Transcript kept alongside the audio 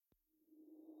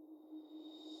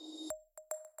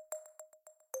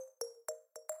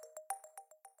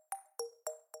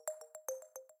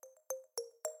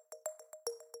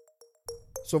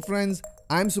So, friends,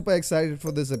 I'm super excited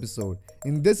for this episode.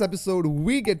 In this episode,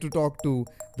 we get to talk to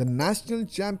the national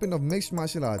champion of mixed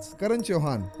martial arts, Karan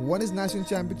Chauhan, who won his national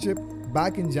championship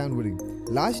back in January.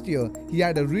 Last year, he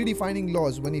had a redefining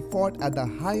loss when he fought at the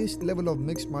highest level of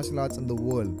mixed martial arts in the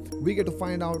world. We get to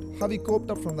find out how he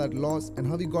coped up from that loss and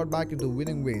how he got back into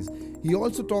winning ways. He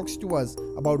also talks to us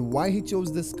about why he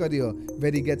chose this career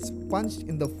where he gets punched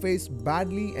in the face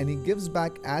badly and he gives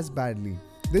back as badly.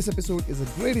 This episode is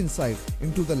a great insight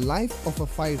into the life of a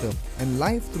fighter and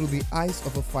life through the eyes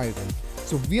of a fighter.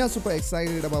 So we are super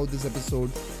excited about this episode.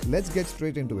 Let's get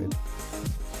straight into it.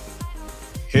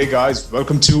 Hey guys,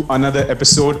 welcome to another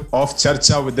episode of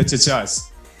Charcha with the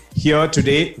Chachas. Here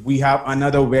today we have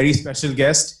another very special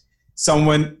guest,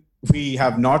 someone we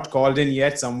have not called in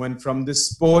yet, someone from the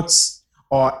sports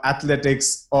or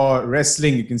athletics or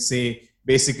wrestling, you can say.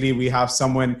 Basically, we have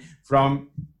someone from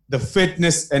the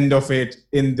fitness end of it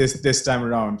in this time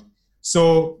around.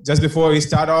 So just before we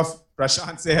start off,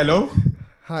 Prashant, say hello.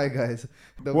 Hi guys.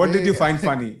 What did you find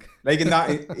funny? Like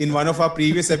in one of our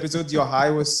previous episodes, your high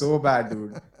was so bad,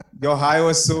 dude. Your high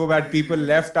was so bad. People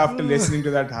left after listening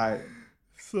to that high.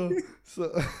 So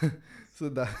so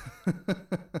that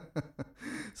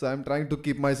so I'm trying to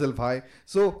keep myself high.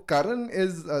 So Karan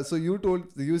is so you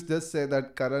just said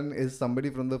that Karan is somebody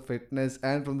from the fitness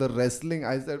and from the wrestling.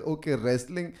 I said okay,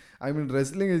 wrestling. I mean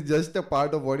wrestling is just a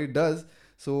part of what he does.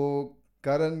 So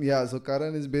Karan, yeah. So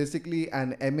Karan is basically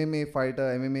an MMA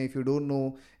fighter. MMA, if you don't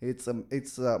know, it's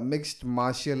a mixed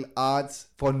martial arts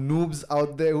for noobs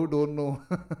out there who don't know.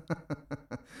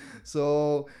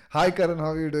 So hi Karan,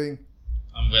 how are you doing?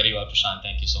 I'm very well, Prashant.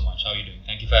 Thank you so much. How are you doing?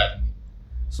 Thank you for having me.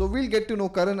 So we'll get to know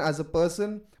Karan as a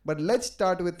person, but let's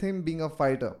start with him being a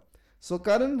fighter. So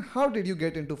Karan, how did you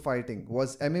get into fighting?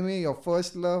 Was MMA your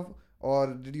first love, or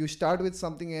did you start with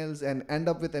something else and end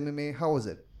up with MMA? How was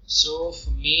it? So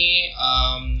for me,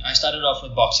 I started off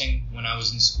with boxing when I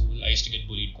was in school. I used to get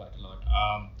bullied quite a lot.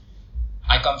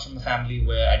 I come from a family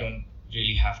where I don't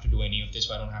really have to do any of this,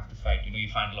 where I don't have to fight. You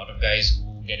find a lot of guys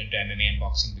who get into MMA and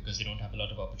boxing because they don't have a lot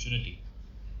of opportunity.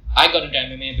 I got into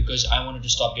MMA because I wanted to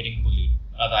stop getting bullied.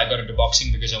 Rather, I got into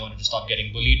boxing because I wanted to stop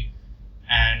getting bullied.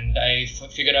 And I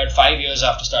figured out 5 years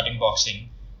after starting boxing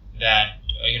that,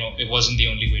 it wasn't the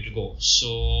only way to go.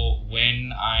 So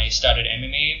when I started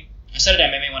MMA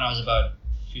when I was about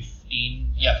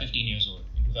 15 years old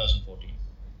in 2014.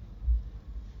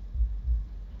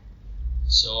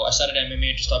 So I started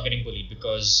MMA to stop getting bullied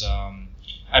because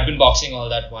I'd been boxing all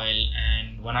that while,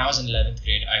 and when I was in 11th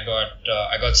grade, I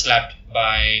got slapped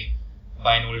by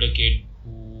an older kid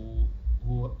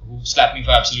who slapped me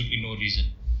for absolutely no reason,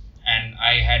 and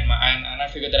I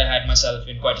figured that I had myself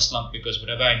in quite a slump because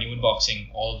whatever I knew in boxing,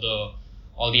 all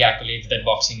the accolades that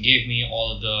boxing gave me,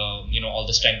 all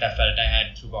the strength I felt I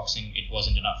had through boxing, it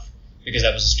wasn't enough because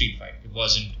that was a street fight. It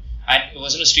wasn't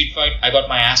a street fight. I got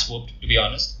my ass whooped, to be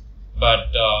honest,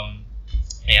 but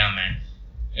yeah, man.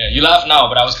 Yeah, you laugh now,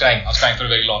 but I was crying. I was crying for a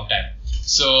very long time.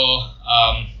 So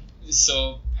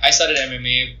I started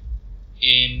MMA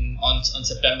on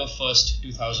September 1st,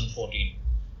 2014,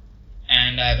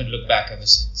 and I haven't looked back ever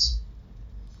since.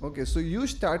 Okay, so you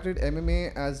started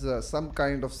MMA as some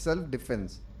kind of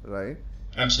self-defense, right?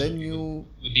 Absolutely, And then you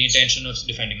with the intention of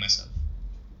defending myself.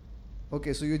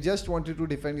 okay, so you just wanted to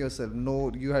defend yourself.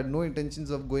 No, you had no intentions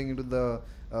of going into the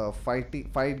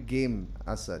fight game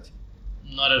as such.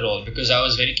 Not at all, because I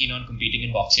was very keen on competing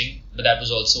in boxing, but that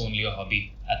was also only a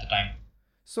hobby at the time.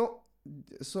 So,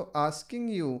 so asking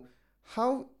you,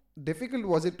 how difficult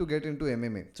was it to get into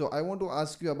MMA? So I want to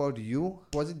ask you about you.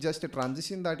 Was it just a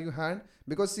transition that you had?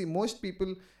 Because see, most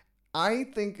people, I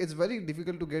think it's very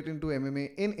difficult to get into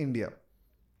MMA in India.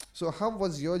 So how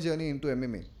was your journey into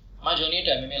MMA? My journey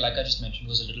into MMA, like I just mentioned,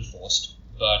 was a little forced,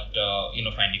 but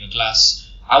finding a class.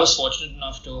 I was fortunate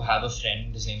enough to have a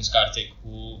friend, his name is Karthik,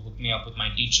 who hooked me up with my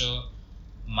teacher,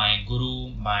 my guru,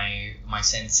 my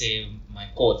sensei, my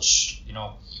coach,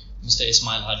 Mr.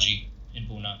 Ismail Haji in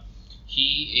Pune.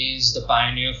 He is the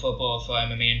pioneer for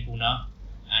MMA in Pune,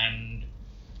 and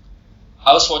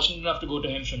I was fortunate enough to go to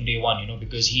him from day one,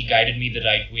 because he guided me the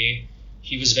right way.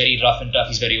 He was very rough and tough,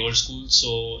 he's very old school,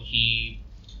 so he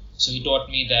taught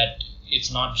me that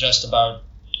it's not just about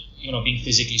being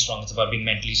physically strong, it's about being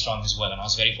mentally strong as well, and I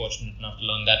was very fortunate enough to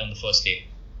learn that on the first day.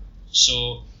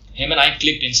 So him and I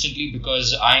clicked instantly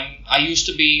because I used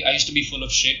to be full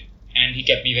of shit, and he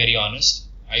kept me very honest.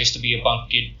 I used to be a punk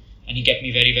kid, and he kept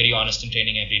me very, very honest in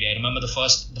training every day. I remember the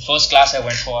first class I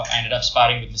went for, I ended up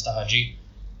sparring with Mr. Haji,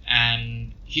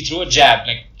 and he threw a jab.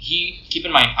 Keep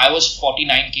in mind, I was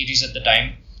 49 kgs at the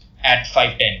time at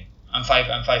 5'10". I'm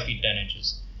 5 feet 10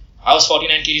 inches. I was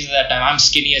 49 kgs at that time. I'm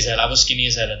skinny as hell. I was skinny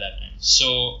as hell at that time.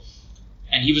 So,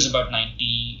 and he was about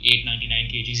 98, 99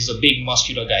 kgs. He's a big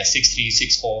muscular guy, 6'3",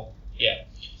 6'4". Yeah.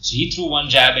 So he threw one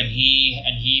jab and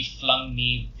he flung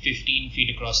me 15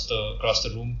 feet across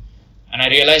the room. And I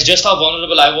realized just how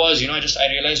vulnerable I was. I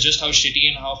realized just how shitty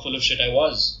and how full of shit I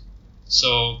was.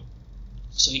 So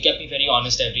he kept me very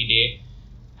honest every day.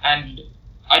 And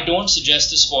I don't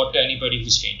suggest the sport to anybody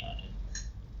who's faint-hearted.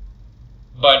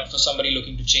 But for somebody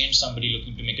looking to change, somebody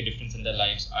looking to make a difference in their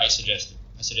lives, I suggest it.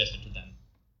 I suggest it to them.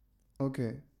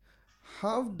 Okay.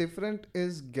 How different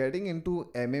is getting into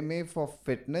MMA for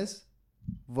fitness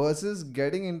versus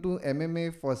getting into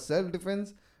MMA for self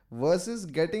defense versus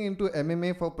getting into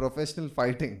MMA for professional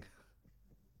fighting?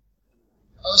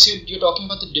 So you're talking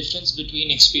about the difference between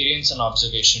experience and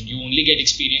observation. You only get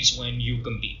experience when you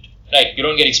compete, right? You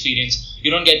don't get experience.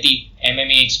 You don't get the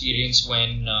MMA experience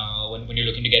when you're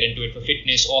looking to get into it for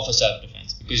fitness or for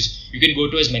self-defense, because you can go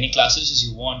to as many classes as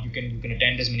you want. You can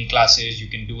attend as many classes. You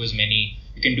can do as many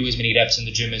reps in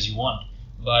the gym as you want.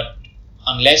 But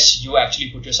unless you actually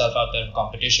put yourself out there in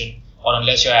competition, or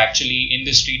unless you're actually in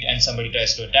the street and somebody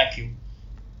tries to attack you,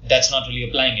 that's not really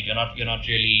applying it. You're not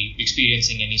really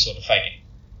experiencing any sort of fighting.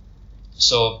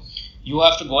 So you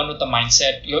have to go in with the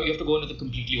mindset. You have to go in with a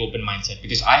completely open mindset,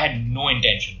 because I had no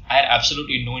intention. I had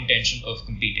absolutely no intention of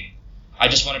competing. I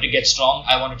just wanted to get strong.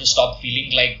 I wanted to stop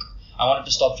feeling like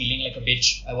a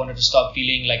bitch. I wanted to stop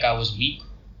feeling like I was weak.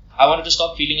 I wanted to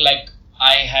stop feeling like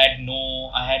I had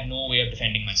no way of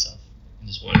defending myself in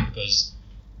this world. Because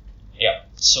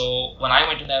so when I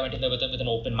went in there with an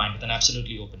open mind, with an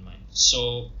absolutely open mind.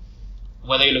 So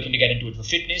whether you're looking to get into it for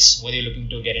fitness, whether you're looking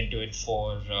to get into it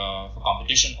for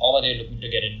competition, or whether you're looking to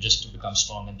get in just to become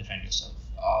strong and defend yourself,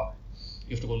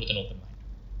 you have to go with an open mind.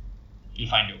 You'll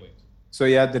find your way. So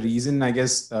yeah, the reason I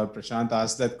guess Prashant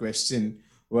asked that question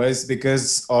was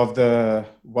because of the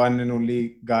one and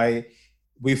only guy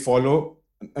we follow.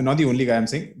 Not the only guy I'm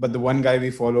saying, but the one guy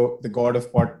we follow, the god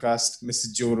of podcast,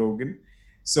 Mr. Joe Rogan.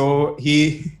 So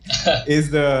he is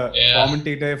the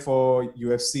commentator for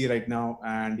UFC right now,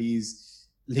 and he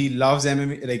loves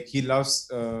MMA, like he loves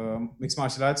mixed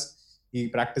martial arts. He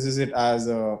practices it as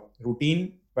a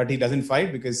routine, but he doesn't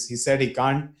fight because he said he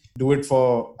can't do it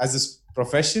as a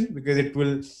profession because it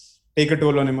will take a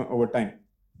toll on him over time.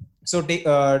 So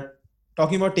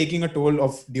talking about taking a toll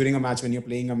of during a match, when you're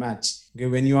playing a match, okay,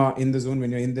 when you are in the zone, when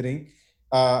you're in the ring,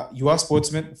 you are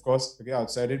sportsmen, of course, okay,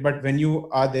 outside it, but when you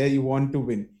are there, you want to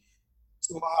win.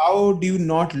 So how do you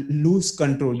not lose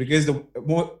control? Because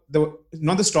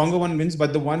not the stronger one wins,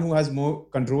 but the one who has more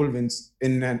control wins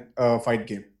in a fight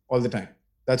game all the time.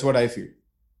 That's what I feel,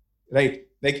 right?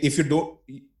 Like if you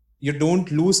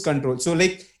don't lose control. So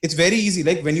like it's very easy.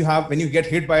 Like when you get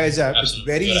hit by a jab, it's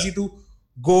very easy to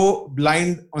go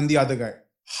blind on the other guy.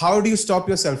 How do you stop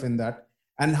yourself in that?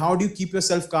 And how do you keep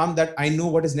yourself calm that I know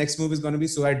what his next move is going to be,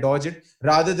 so I dodge it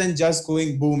rather than just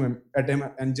going boom at him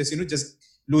and just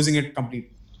losing it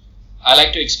completely? I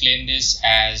like to explain this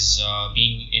as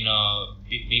being in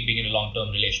a long-term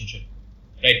relationship,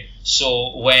 right?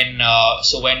 So when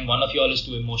one of you all is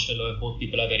too emotional, or if both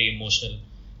people are very emotional,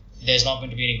 there's not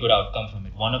going to be any good outcome from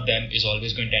it. One of them is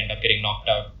always going to end up getting knocked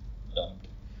out.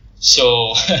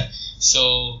 So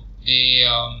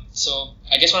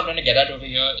I guess what I'm trying to get at over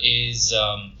here is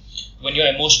when you're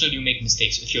emotional, you make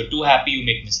mistakes. If you're too happy, you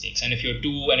make mistakes, and if you're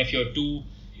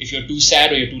too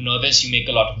sad or you're too nervous, you make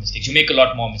a lot of mistakes. You make a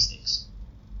lot more mistakes.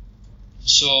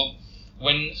 So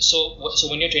when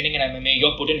you're training in MMA,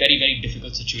 you're put in very, very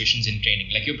difficult situations in training.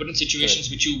 Like you're put in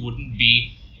situations which you wouldn't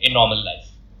be in normal life.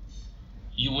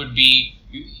 You'd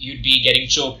be getting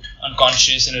choked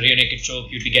unconscious in a rear naked choke.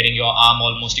 You'd be getting your arm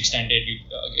almost extended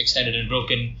and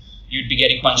broken. You'd be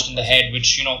getting punched in the head,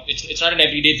 which it's not an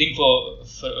everyday thing for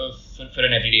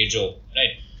an everyday Joe,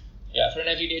 right? Yeah, for an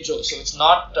everyday Joe. So it's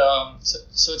not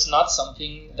it's not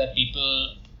something that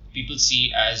people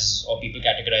see as, or people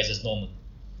categorize as, normal.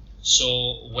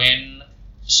 So when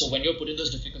you're put in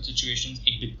those difficult situations,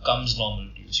 it becomes normal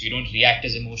to you. So you don't react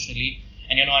as emotionally,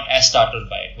 and you're not as startled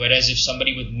by it. Whereas if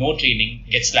somebody with no training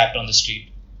gets slapped on the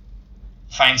street,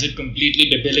 finds it completely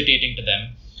debilitating to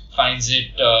them, finds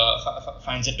it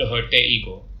to hurt their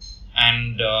ego,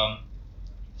 and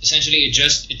essentially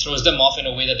it throws them off in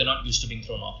a way that they're not used to being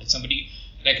thrown off. Like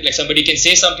somebody can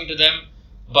say something to them,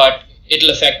 but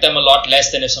it'll affect them a lot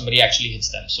less than if somebody actually hits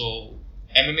them. So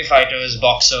MMA fighters,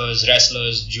 boxers,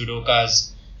 wrestlers,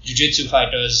 judokas, jiu-jitsu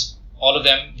fighters, all of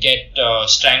them get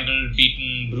strangled,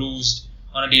 beaten, bruised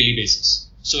on a daily basis.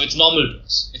 So it's normal to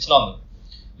us. It's normal.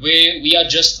 We are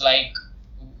just like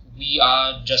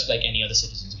any other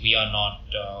citizens. We're not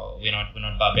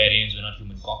barbarians. We're not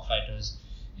human cockfighters.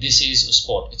 this is a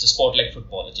sport. It's a sport like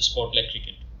football. It's a sport like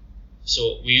cricket.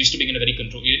 So we used to be in a very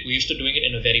we used to doing it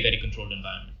in a very, very controlled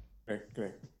environment. Correct.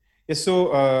 Yes.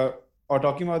 So, or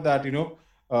talking about that,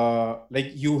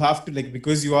 like you have to, like,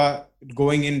 because you are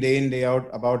going in day out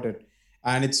about it,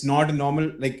 and it's not a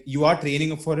normal, like you are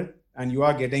training for it, and you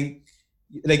are getting,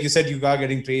 like you said, you are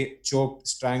getting choked,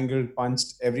 strangled,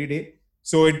 punched every day.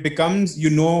 So it becomes,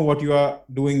 what you are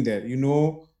doing there,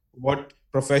 what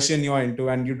profession you are into,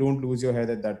 and you don't lose your head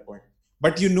at that point.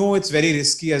 But it's very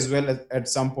risky as well at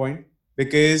some point,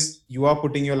 because you are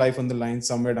putting your life on the line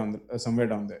somewhere down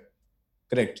there.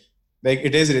 Correct. Like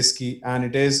it is risky, and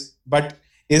it is, but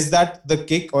is that the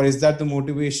kick, or is that the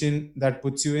motivation that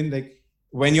puts you in? Like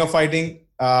when you're fighting,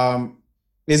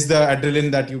 is the adrenaline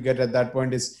that you get at that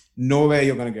point is nowhere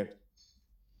you're gonna get?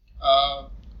 I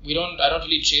don't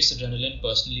really chase adrenaline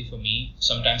personally. For me,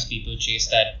 sometimes people chase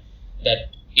that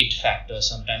it factor.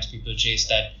 Sometimes people chase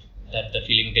that the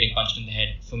feeling of getting punched in the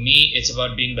head. For me, it's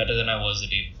about being better than I was the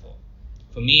day before.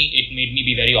 For me, it made me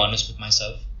be very honest with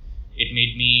myself. It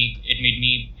made me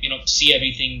see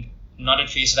everything not at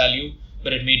face value,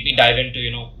 but it made me dive into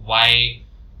why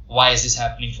is this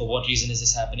happening, for what reason is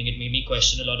this happening. It made me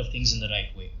question a lot of things in the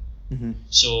right way. Mm-hmm.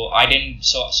 So I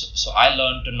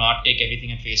learned to not take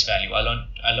everything at face value. I learned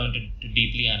to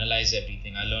deeply analyze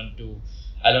everything. I learned to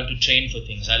train for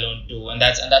things. And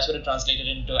that's what it translated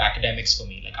into academics for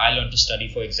me. Like I learned to study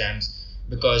for exams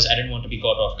because I didn't want to be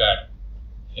caught off guard.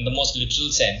 In the most literal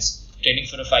sense, training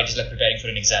for a fight is like preparing for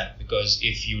an exam, because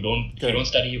if you don't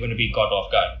study, you're going to be caught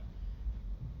off guard.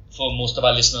 For most of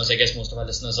our listeners, I guess most of our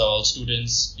listeners are all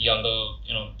students, younger.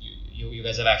 You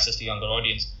guys have access to younger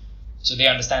audience, so they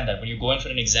understand that when you go in for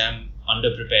an exam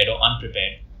underprepared or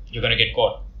unprepared, you're going to get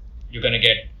caught. You're going to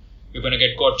get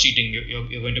caught cheating.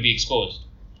 You're going to be exposed.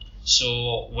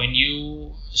 So when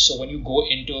you go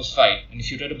into a fight, and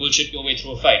if you try to bullshit your way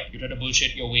through a fight, you try to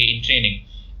bullshit your way in training,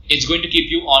 it's going to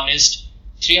keep you honest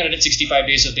 365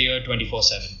 days of the year,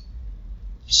 24/7.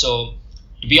 So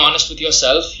to be honest with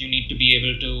yourself, you need to be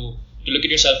able to look at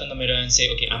yourself in the mirror and say,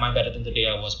 okay, am I better than the day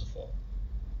I was before?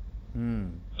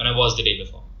 When I was the day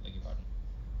before, beg your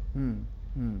pardon.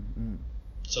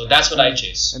 So that's what I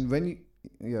chase. And when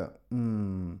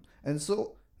and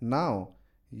so now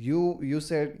you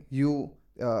said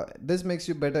this makes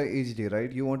you better each day,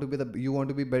 right? You want to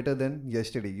be better than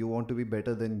yesterday. You want to be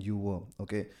better than you were.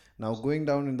 Okay. Now going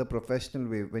down in the professional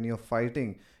way, when you're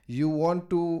fighting, you want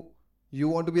to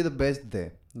be the best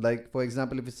there. Like for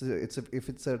example, if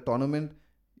it's a tournament,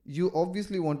 you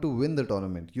obviously want to win the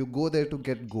tournament. You go there to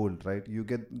get gold, right?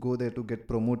 Go there to get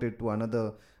promoted to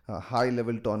another high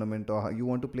level tournament, or you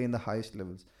want to play in the highest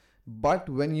levels. But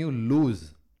when you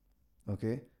lose,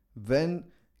 okay, when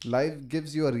life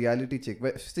gives you a reality check.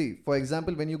 See, for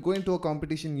example, when you go into a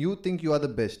competition, you think you are the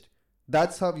best.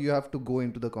 That's how you have to go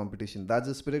into the competition. That's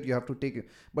the spirit you have to take it.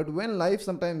 But when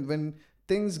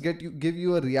things give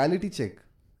you a reality check,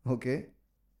 okay,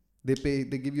 they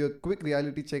give you a quick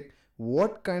reality check.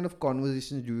 What kind of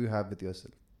conversations do you have with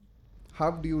yourself?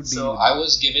 How do you deal? So I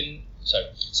was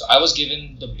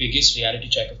given the biggest reality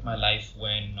check of my life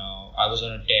when I was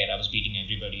on a tear. I was beating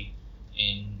everybody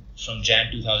from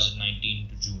Jan 2019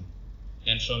 to June.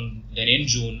 Then in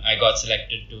June, I got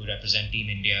selected to represent Team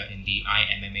India in the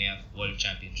IMMAF World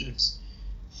Championships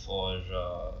for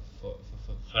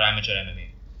amateur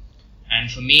MMA. And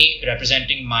for me,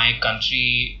 representing my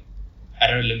country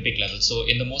at an Olympic level. So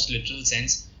in the most literal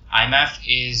sense, IMAF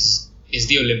is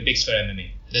the Olympics for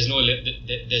MMA. There's no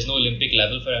Olympic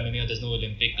level for MMA, or there's no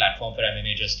Olympic platform for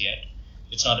MMA just yet.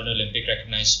 It's not an Olympic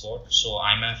recognized sport. So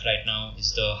IMAF right now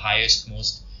is the highest,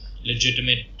 most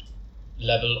legitimate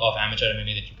level of amateur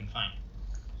MMA that you can find.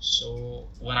 So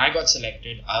when I got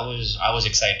selected, I was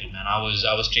excited, man. I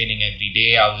was training every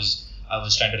day. I was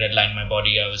trying to redline my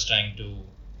body. I was trying to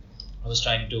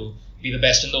be the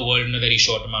best in the world in a very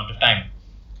short amount of time.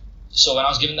 So when I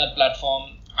was given that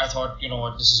platform, I thought, you know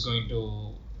what, this is going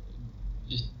to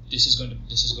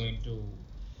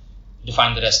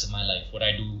define the rest of my life. What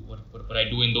I do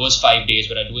in those 5 days,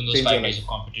 what I do in those 5 days of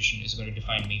competition is going to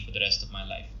define me for the rest of my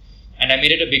life. And I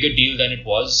made it a bigger deal than it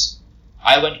was.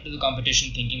 I went into the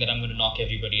competition thinking that I'm going to knock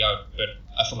everybody out, but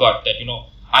I forgot that,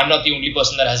 I'm not the only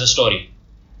person that has a story.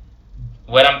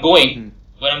 Where I'm going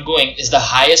is the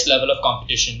highest level of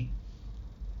competition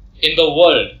in the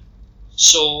world.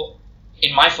 So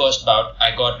in my first bout,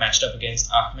 I got matched up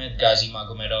against Ahmed Ghazi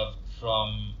Magomedov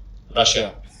from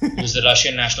Russia, who was the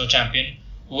Russian national champion.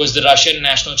 He's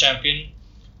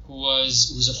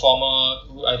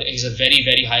a very,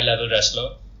 very high level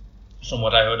wrestler, from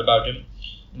what I heard about him.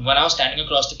 And when I was standing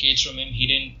across the cage from him, he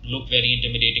didn't look very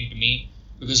intimidating to me.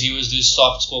 because he was this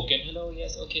soft spoken, hello,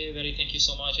 yes, okay, very, thank you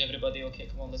so much, everybody, okay,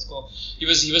 come on, let's go. He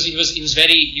was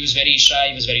very shy,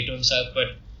 he was very to himself, but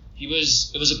it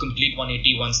was a complete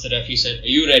 180 once the referee said, are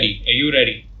you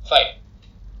ready, fight.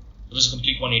 It was a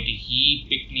complete 180. He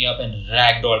picked me up and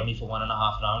ragdolled me for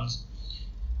 1.5 rounds,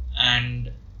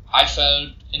 and I felt,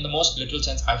 in the most literal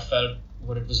sense, I felt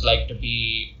what it was like to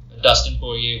be Dustin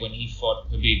Poirier when he fought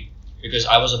Khabib, because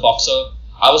I was a boxer,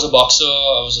 I was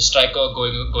a striker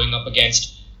going up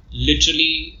against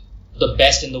literally the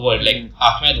best in the world. Like,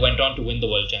 Ahmed went on to win the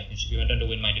world championship. He went on to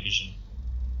win my division.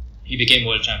 He became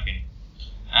world champion.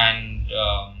 And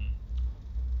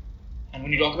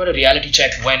when you talk about a reality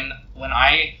check, when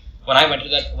I went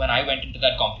into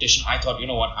that competition, I thought, you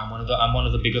know what, I'm one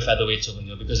of the bigger featherweights over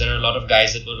here, because there are a lot of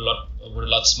guys that were a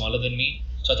lot smaller than me.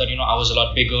 So I thought, I was a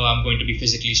lot bigger. I'm going to be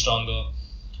physically stronger.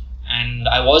 And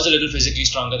I was a little physically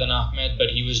stronger than Ahmed, but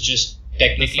he was just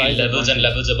technically levels and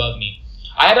levels above me.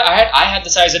 I had the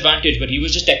size advantage, but he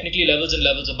was just technically levels and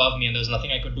levels above me, and there was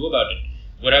nothing I could do about it.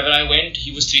 Wherever I went,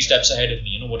 he was 3 steps ahead of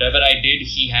me. Whatever I did,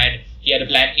 he had a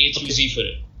plan A through Z for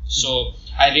it. So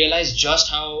I realized just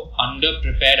how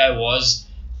underprepared I was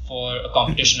for a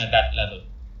competition at that level.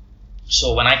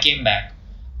 So when I came back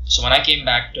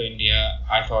to India,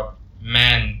 I thought,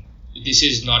 man, this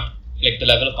is not, like, the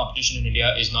level of competition in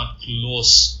India is not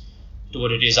close to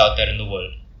what it is out there in the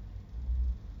world.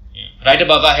 Yeah. Right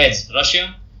above our heads,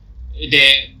 Russia,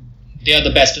 they are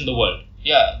the best in the world.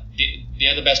 Yeah, they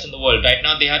are the best in the world. Right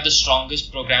now, they have the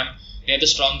strongest program. They have the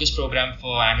strongest program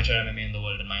for amateur MMA in the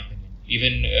world, in my opinion.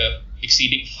 Even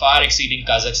far exceeding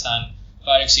Kazakhstan,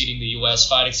 far exceeding the US,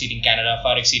 far exceeding Canada,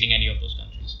 far exceeding any of those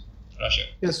countries. Russia.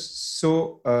 Yes.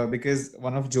 So, because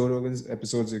one of Joe Rogan's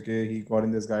episodes, okay, he got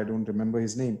in this guy, I don't remember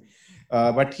his name,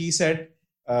 but he said,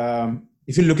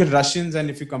 if you look at Russians and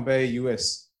if you compare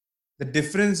US, the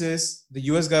difference is the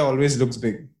US guy always looks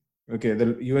big. Okay,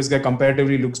 the US guy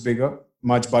comparatively looks bigger,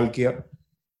 much bulkier.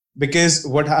 Because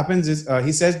what happens is,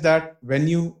 he says that when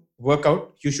you work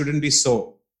out, you shouldn't be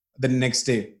sore the next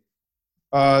day.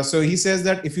 So he says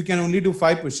that if you can only do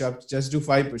 5 push-ups, just do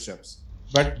 5 push-ups.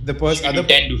 But the person,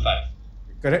 10, do 5.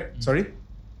 Correct? Mm-hmm. Sorry?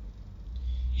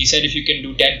 He said if you can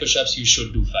do 10 push-ups, you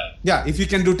should do 5. Yeah, if you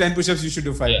can do 10 push-ups, you should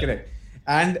do 5. Yeah. Correct.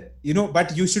 And,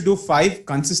 but you should do 5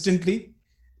 consistently,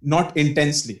 not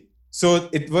intensely. So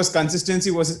it was consistency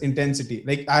versus intensity.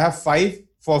 Like, I have 5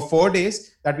 for 4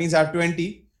 days. That means I have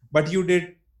 20. But you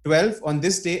did 12 on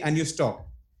this day and you stopped.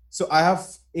 So I have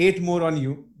 8 more on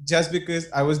you, just because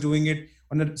I was doing it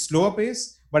on a slower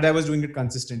pace, but I was doing it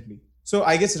consistently. So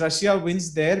I guess Russia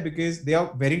wins there because they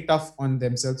are very tough on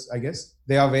themselves, I guess.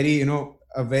 They are very,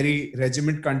 a very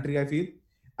regiment country, I feel,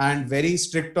 and very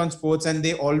strict on sports. And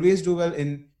they always do well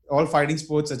in all fighting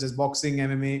sports, such as boxing,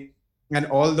 MMA, and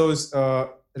all those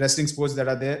wrestling sports that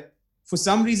are there. For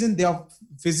some reason, they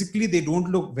don't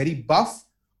look very buff,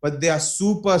 but they are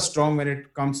super strong when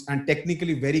it comes, and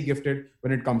technically very gifted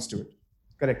when it comes to it.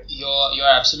 Correct. You're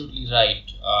absolutely right.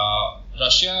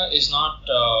 Russia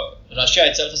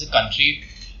itself as a country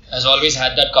has always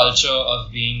had that culture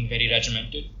of being very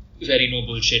regimented, very no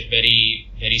bullshit, very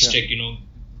strict.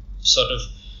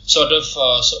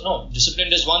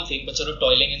 Disciplined is one thing, but sort of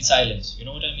toiling in silence. You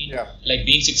know what I mean? Yeah. Like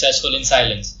being successful in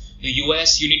silence. The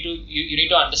US, you need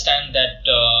to understand that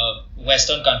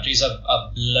Western countries are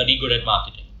bloody good at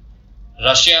marketing.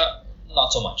 Russia,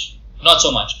 not so much.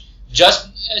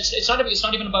 It's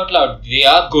not even about loud. They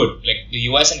are good. Like the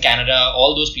US and Canada,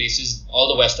 all those places, all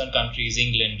the Western countries,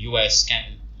 England, US,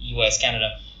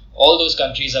 Canada, all those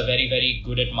countries are very, very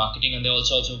good at marketing, and they're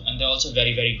also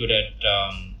very, very good at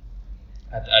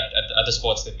the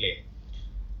sports they play.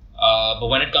 But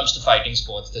when it comes to fighting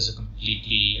sports, there's a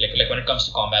completely like when it comes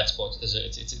to combat sports,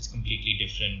 it's completely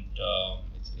different.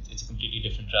 It's a completely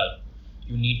different realm.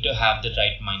 You need to have the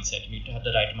right mindset. You need to have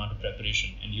the right amount of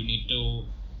preparation, and you need to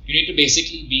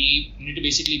basically be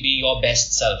your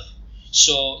best self.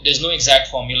 So there's no exact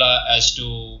formula as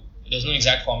to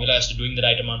doing the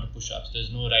right amount of push-ups.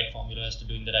 There's no right formula as to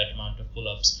doing the right amount of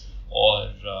pull-ups or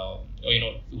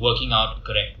working out the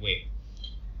correct way.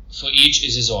 For each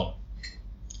is his own.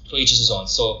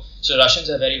 So Russians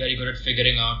are very, very good at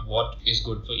figuring out what is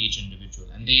good for each individual,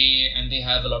 and they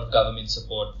have a lot of government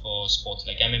support for sports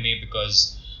like MMA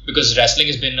because wrestling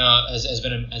has been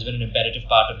an imperative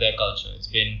part of their culture. It's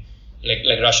been like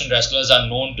Russian wrestlers are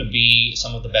known to be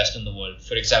some of the best in the world.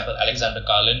 For example, Alexander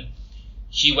Karlin,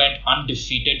 he went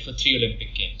undefeated for 3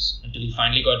 Olympic Games until he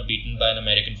finally got beaten by an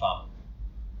American farmer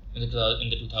in the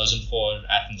 2004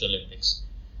 Athens Olympics.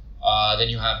 Then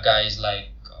you have guys like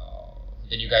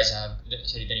guys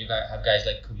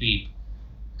like Khabib,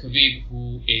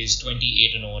 who is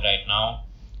 28-0 right now.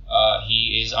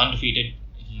 He is undefeated.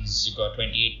 He's got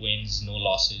 28 wins, no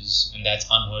losses, and that's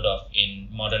unheard of in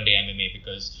modern day MMA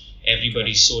because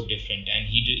everybody's so different, and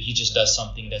he just does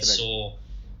something that's so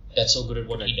good at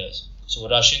what he does. So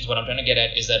Russians, what I'm trying to get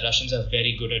at is that Russians are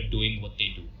very good at doing what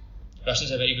they do.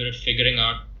 Russians are very good at figuring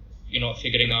out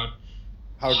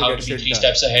how to be three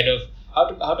steps ahead of how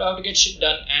to get shit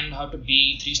done and how to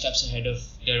be three steps ahead of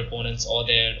their opponents or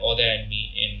their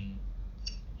enemy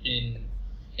in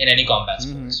any combat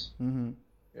sports.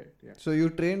 So you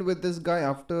trained with this guy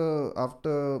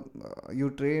after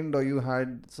you trained, or you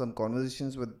had some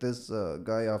conversations with this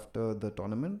guy after the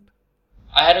tournament?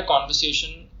 I had a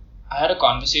conversation. I had a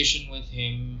conversation with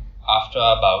him after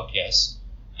our bout, yes,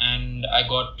 and I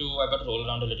got to roll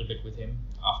around a little bit with him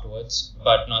afterwards,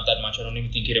 but not that much. I don't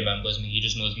even think he remembers me. He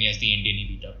just knows me as the Indian he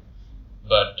beat up.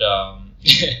 But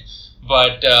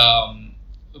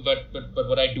but but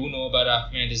what I do know about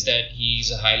Ahmed is that he's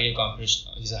a highly accomplished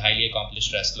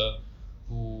wrestler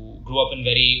who grew up in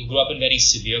very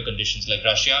severe conditions like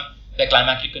Russia. The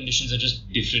climatic conditions are just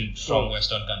different from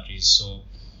Western countries.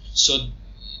 So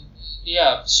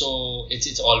yeah, so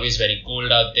it's always very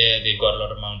cold out there. They've got a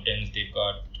lot of mountains. They've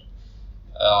got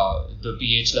the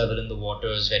pH level in the water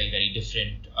is very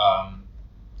different.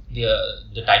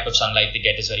 The type of sunlight they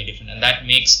get is very different, and that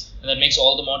makes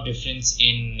all the more difference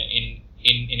in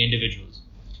individuals,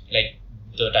 like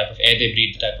the type of air they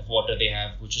breathe, the type of water they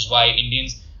have, which is why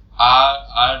Indians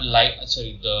are like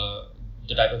the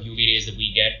type of UV rays that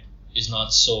we get is not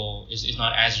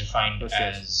as refined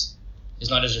as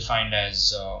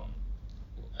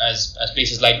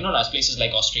places like as places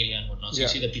like Australia and whatnot. So you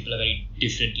see that people are very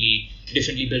differently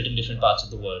built in different parts of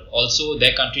the world. Also,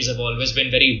 their countries have always been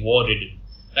very war ridden,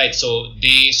 right? So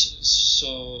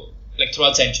like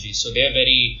throughout centuries. So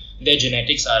their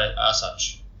genetics are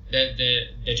such. Their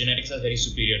genetics are very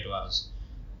superior to ours.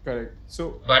 Correct.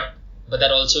 So, but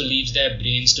that also leaves their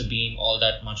brains to being all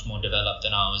that much more developed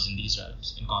than ours in these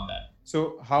realms in combat.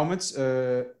 so how much?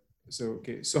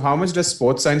 So how much does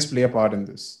sports science play a part in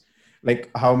this? Like,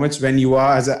 how much when you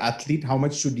are as an athlete, how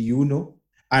much should you know,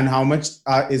 and how much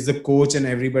is the coach and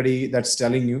everybody that's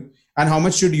telling you, and how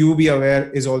much should you be aware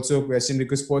is also a question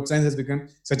because sports science has become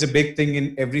such a big thing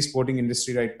in every sporting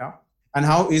industry right now. And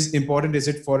how is important is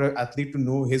it for an athlete to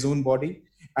know his own body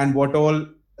and what all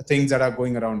things that are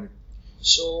going around it?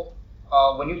 So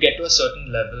when you get to a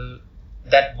certain level,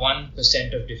 that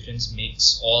 1% of difference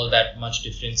makes all that much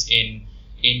difference in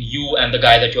you and the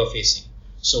guy that you're facing.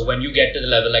 So when you get to the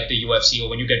level like the UFC or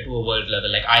when you get to a world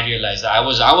level, like I realized that I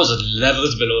was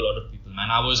levels below a lot of people,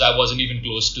 man. I wasn't even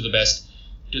close to the best,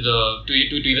 to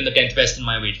even the 10th best in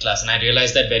my weight class, and I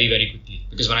realized that very quickly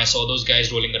because when I saw those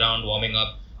guys rolling around warming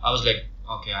up, I was like,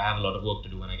 okay, I have a lot of work to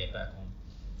do when I get back home.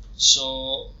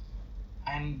 So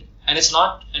and it's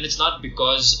not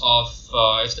because of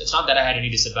it's not that I had any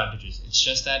disadvantages. It's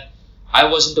just that I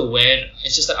wasn't aware.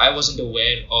 It's just that I wasn't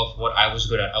aware of what I was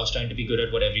good at. I was trying to be good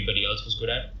at what everybody else was good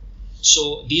at.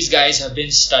 So these guys have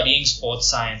been studying sports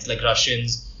science, like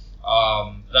Russians,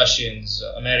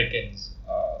 Americans,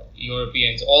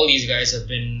 Europeans. All these guys have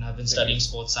been studying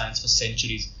sports science for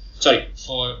centuries. Sorry,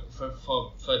 for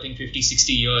I think 50,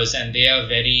 60 years, and they are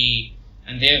very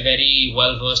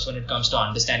well versed when it comes to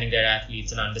understanding their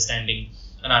athletes and understanding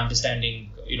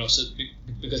so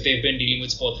because they've been dealing with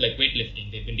sports like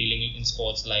weightlifting, they've been dealing in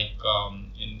sports like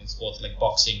in sports like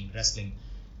boxing, wrestling.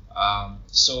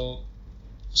 So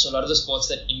a lot of the sports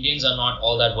that Indians are not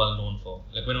all that well known for,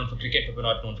 like we're known for cricket, but we're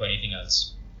not known for anything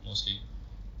else. Mostly,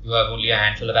 you have only a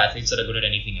handful of athletes that are good at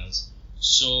anything else.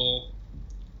 So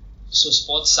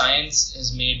sports science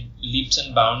has made leaps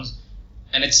and bounds,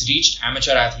 and it's reached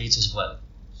amateur athletes as well.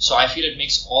 So I feel it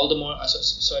makes all the more.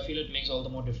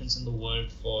 Difference in the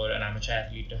world for an amateur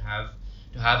athlete to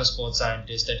have a sports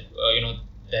scientist that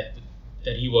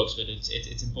he works with.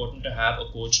 It's important to have a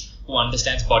coach who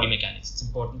understands body mechanics. It's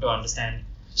important to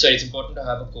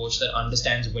have a coach that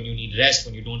understands when you need rest,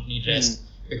 when you don't need rest.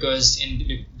 Because in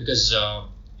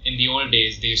the old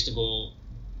days they used to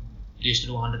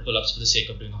do 100 pull-ups for the sake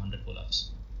of doing 100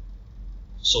 pull-ups.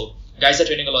 So guys are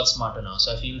training a lot smarter now.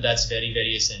 So I feel that's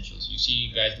very essential. So you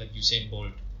see guys like Usain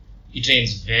Bolt. He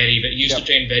trains he used to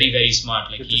train very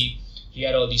smart. Like he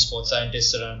had all these sports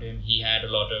scientists around him. He had a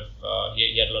lot of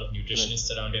nutritionists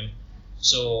around him.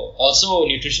 So also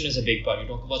nutrition is a big part. You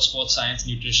talk about sports science.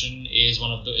 Nutrition is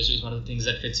one of the things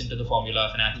that fits into the formula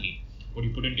of an athlete. What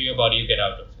you put into your body, you get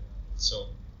out of it. So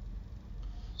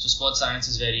sports science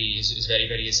is very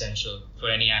essential for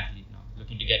any athlete now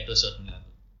looking to get to a certain level.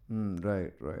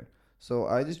 Right. So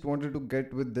I just wanted to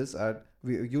get with this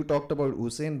you talked about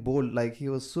Usain Bolt, like he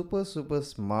was super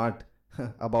smart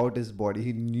about his body.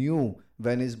 He knew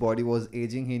when his body was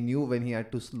aging. He knew when he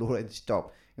had to slow and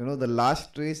stop. The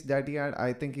last race that he had,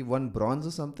 I think he won bronze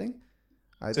or something.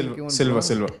 I think Silver, he won silver, bronze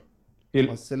silver. He'll,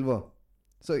 or silver.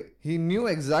 So he knew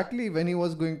exactly when he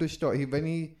was going to stop. When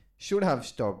he should have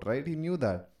stopped, right? He knew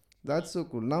that. That's so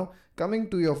cool. Now coming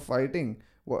to your fighting,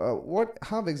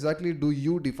 how exactly do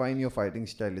you define your fighting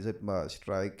style? Is it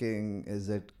striking? Is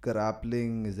it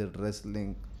grappling? Is it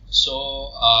wrestling?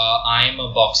 So I'm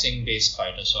a boxing-based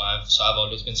fighter. So I've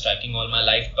always been striking all my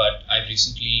life, but I've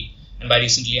recently, and by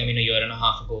recently I mean a year and a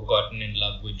half ago, gotten in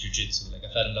love with jiu-jitsu. Like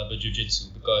I fell in love with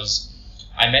jiu-jitsu because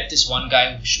I met this one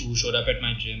guy who showed up at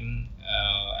my gym,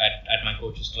 at my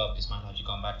coach's club, this Haji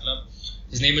Combat Club.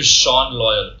 His name is Sean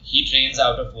Loyal. He trains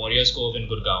out of Warriors Cove in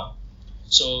Gurgaon.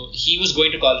 So he was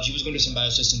going to college. He was going to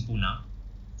Symbiosis in Pune,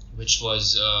 which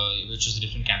was a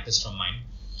different campus from mine.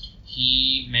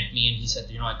 He met me and he said,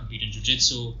 I compete in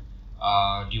jiu-jitsu. Do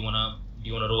you wanna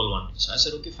roll one? So I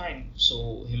said, okay, fine.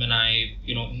 So him and I,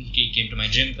 he came to my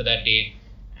gym for that day,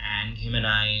 and him and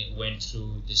I went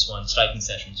through this one striking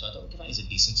session. So I thought, okay, fine, he's a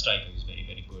decent striker. He's very,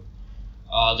 very good.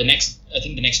 The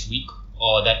next week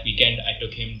or that weekend, I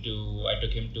took him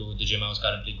to the gym I was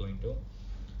currently going to,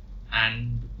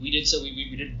 and we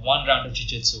did one round of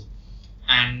jiu-jitsu,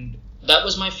 and that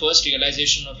was my first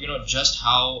realization of just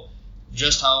how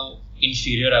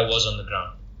inferior I was on the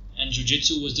ground. And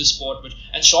jiu-jitsu was this sport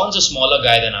and Sean's a smaller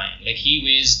guy than I am. Like he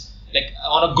weighs,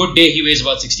 on a good day he weighs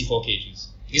about 64 kgs.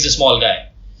 He's a small guy.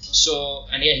 So,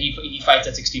 and yeah, he fights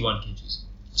at 61 kgs.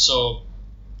 So,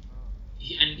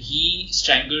 he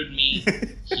strangled me.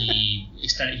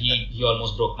 He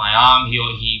almost broke my arm.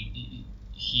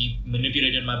 He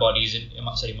manipulated my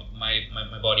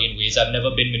my body in ways I've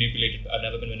never been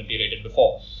manipulated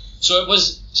before. So it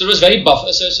was very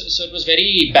so it was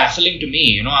very baffling to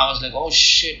me. I was like, oh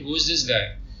shit, who is this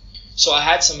guy? So I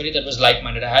had somebody that was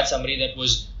like-minded. I had somebody that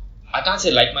was, I can't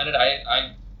say like-minded.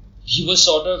 He was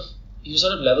sort of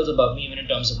levels above me even in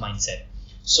terms of mindset.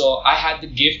 So I had the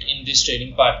gift in this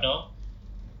training partner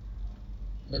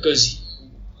because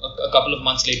a couple of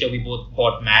months later we both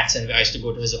bought mats and I used to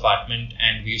go to his apartment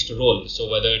and we used to roll. So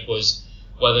whether it was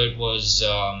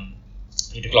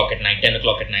 8 o'clock at night, 10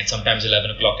 o'clock at night, sometimes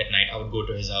 11 o'clock at night, I would go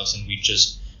to his house and we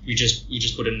just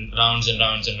put in rounds and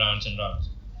rounds and rounds and rounds.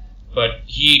 But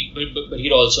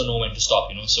he'd also know when to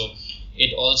stop, So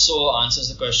it also answers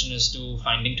the question as to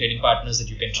finding training partners that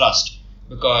you can trust,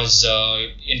 because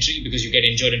you get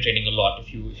injured in training a lot if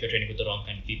you're training with the wrong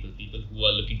kind of people who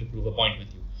are looking to prove a point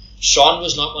with you. Sean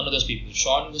was not one of those people.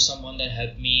 Sean was someone that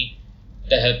helped me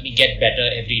get better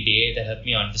every day, that helped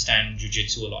me understand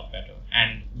jiu-jitsu a lot better.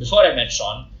 And before I met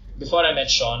Sean,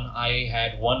 I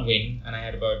had one win and I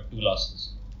had about 2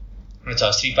 losses. So I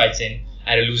was 3 fights in, I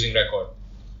had a losing record.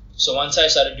 So once I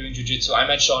started doing jiu-jitsu, I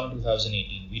met Sean in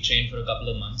 2018. We trained for a couple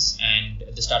of months, and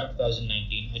at the start of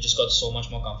 2019, I just got so much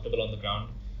more comfortable on the ground.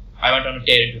 I went on a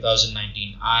tear in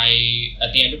 2019.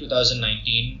 At the end of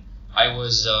 2019, I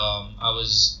was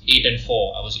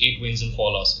 8-4. I was 8 wins and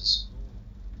 4 losses.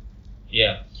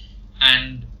 Yeah,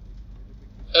 and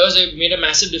it made a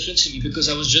massive difference to me because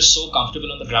I was just so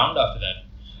comfortable on the ground after that.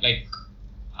 Like,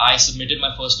 I submitted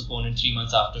my first opponent 3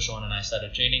 months after Sean and I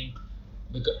started training.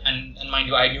 And mind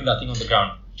you, I knew nothing on the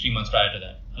ground 3 months prior to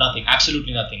that. Nothing,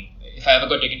 absolutely nothing. If I ever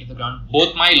got taken to the ground,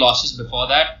 both my losses before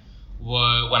that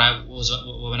were when I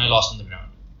lost on the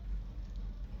ground.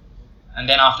 And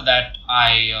then after that,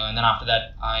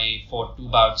 I fought 2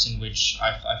 bouts in which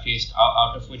I faced,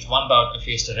 out of which one bout I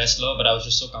faced a wrestler, but I was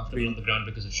just so comfortable on the ground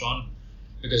because of Sean,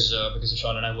 because of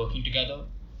Sean and I working together.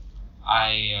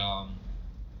 I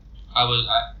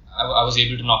was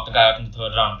able to knock the guy out in the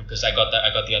 3rd round because I got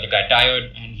the other guy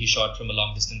tired and he shot from a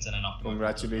long distance and I knocked him out.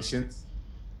 Congratulations.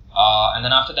 And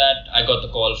then after that, I got the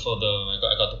call for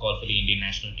the Indian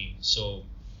national team. So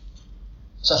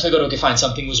I figured, okay, fine,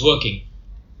 something was working.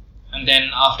 And then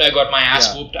after I got my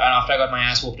ass whooped,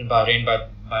 in Bahrain by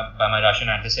my Russian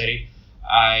adversary,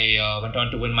 I went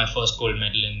on to win my first gold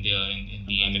medal in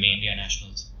the MMA India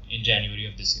Nationals in January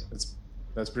of this year.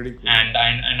 That's pretty cool. And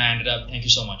I ended up, thank you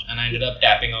so much. And I ended up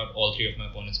tapping out all 3 of my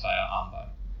opponents via armbar.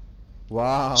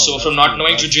 Wow. So from not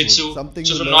knowing jiu-jitsu, something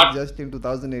you learned just in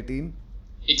 2018.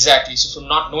 Exactly. So from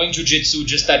not knowing jiu-jitsu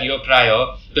just that year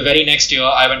prior, the very next year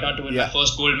I went on to win my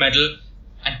first gold medal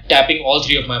and tapping all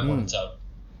 3 of my opponents out.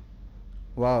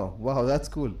 Wow, that's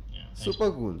cool. Yeah,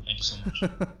 super cool. Thank you so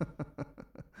much.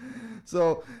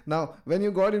 So now, when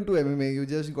you got into MMA, you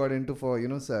just got into for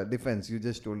defense. You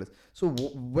just told us. So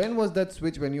when was that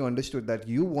switch when you understood that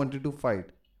you wanted to fight?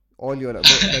 all your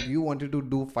that you wanted to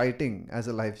do fighting as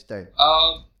a lifestyle?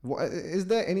 Is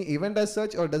there any event as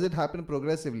such, or does it happen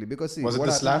progressively? Because see, Was it what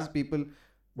the happens slap? is people.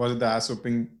 Was it the ass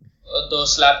whooping? The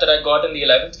slap that I got in the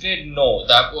 11th grade, no,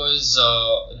 that was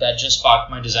that just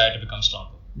sparked my desire to become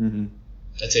stronger. Mm-hmm.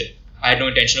 That's it. I had no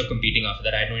intention of competing after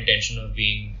that. I had no intention of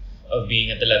being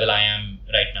at the level I am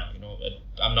right now. You know,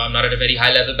 I'm not at a very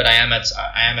high level, but I am at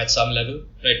some level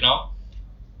right now.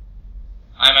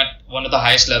 I'm at one of the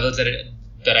highest levels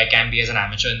that I can be as an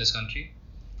amateur in this country.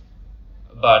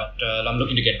 But I'm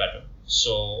looking to get better.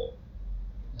 So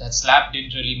that slap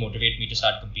didn't really motivate me to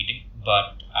start competing.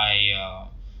 But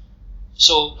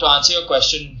so to answer your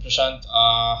question, Prashant,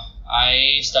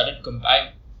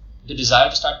 the desire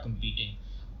to start competing.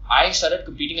 I started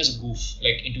competing as a goof,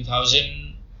 like in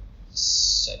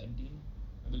 2017,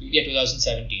 I believe. Yeah,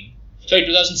 2017. Sorry,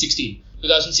 2016.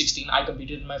 2016, I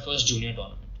competed in my first junior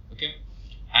tournament. Okay,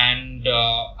 and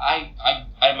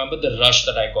I remember the rush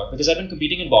that I got because I've been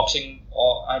competing in boxing,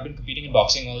 all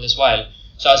this while.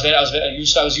 So I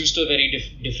was used to a very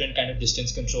different kind of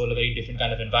distance control, a very different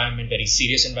kind of environment, very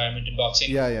serious environment in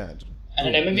boxing. Yeah. And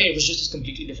in MMA, it was just this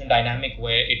completely different dynamic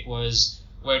where it was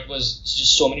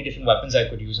just so many different weapons I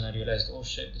could use, and I realized, oh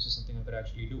shit, this is something I could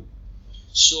actually do.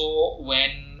 So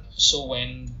when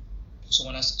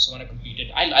I competed,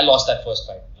 I lost that first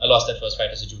fight. I lost that first fight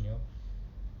as a junior,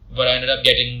 but I ended up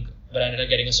getting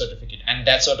a certificate, and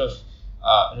that sort of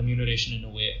remuneration in a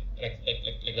way, like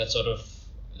that sort of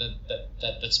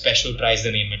that special prize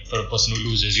they name it for a person who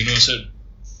loses, you know, so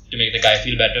to make the guy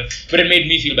feel better. But it made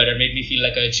me feel better. It made me feel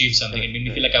like I achieved something. It made me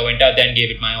feel like I went out there and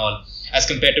gave it my all, as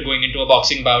compared to going into a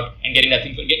boxing bout and getting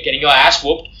your ass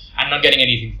whooped and not getting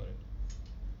anything for it.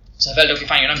 So I felt, okay,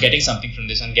 fine, I'm getting something from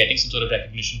this. I'm getting some sort of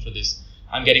recognition for this.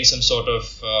 I'm getting some sort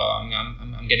of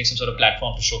I'm getting some sort of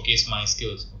platform to showcase my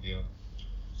skills over here.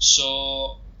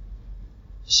 So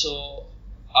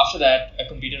after that, I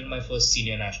competed in my first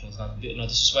senior nationals. Now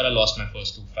this is where I lost my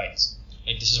first two fights.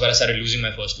 Like, this is where I started losing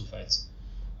my first two fights.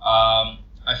 I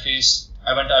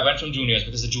went from juniors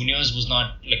because the juniors was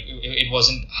not like it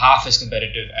wasn't half as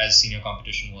competitive as senior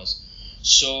competition was.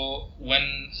 So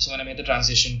when I made the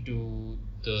transition to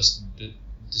the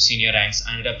senior ranks,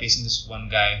 I ended up facing this one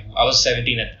guy who I was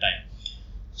 17 at the time.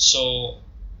 So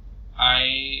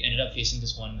I ended up facing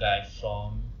this one guy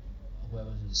from where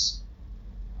was this?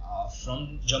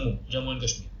 From Jammu and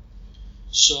Kashmir.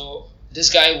 So this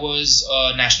guy was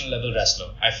a national level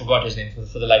wrestler. I forgot his name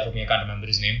for the life of me. I can't remember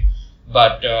his name,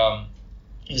 but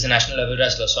he was a national level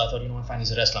wrestler. So I thought, fine,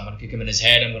 he's a wrestler. I'm going to kick him in his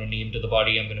head. I'm going to knee him to the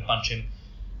body. I'm going to punch him.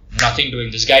 Nothing doing.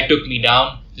 This guy took me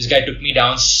down.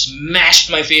 Smashed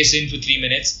my face in for 3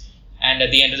 minutes. And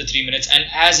at the end of the 3 minutes, and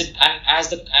as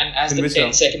the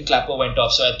 10-second clapper went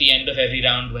off. So at the end of every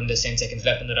round, when there's 10 seconds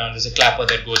left in the round, there's a clapper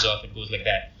that goes off. It goes like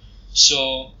that.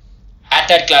 So at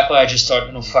that clapper, I just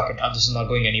thought, fuck it, this is not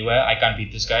going anywhere. I can't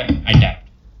beat this guy. I tapped.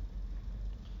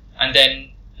 And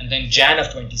then Jan of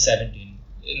 2017,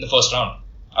 in the first round,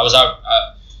 I was out.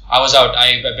 I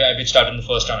bitched out in the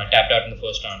first round. I tapped out in the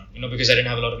first round, because I didn't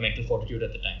have a lot of mental fortitude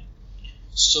at the time.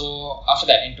 So after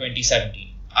that, in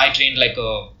 2017, I trained like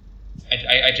a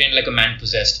man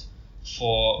possessed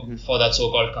for that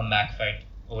so-called comeback fight,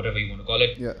 or whatever you want to call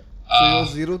it. Yeah.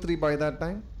 So you was 0-3 by that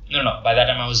time? No. By that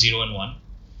time, I was 0-1.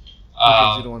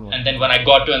 Okay, 0-1. And then when I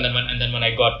got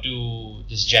to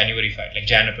this January fight, like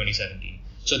Jan of 2017.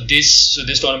 So this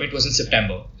tournament was in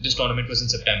September.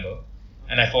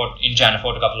 And I fought in Jan. I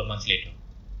fought a couple of months later.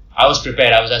 I was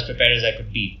prepared. I was as prepared as I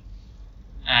could be.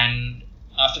 And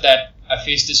after that, I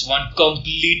faced this one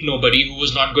complete nobody who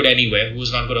was not good anywhere, who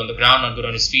was not good on the ground, not good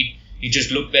on his feet. He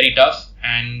just looked very tough,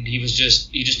 and he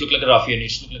just looked like a ruffian.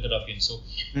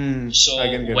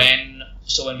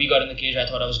 So when we got in the cage, I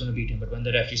thought I was going to beat him. But when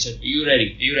the referee said, "Are you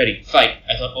ready? Fight!"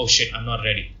 I thought, "Oh shit, I'm not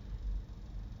ready."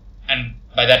 And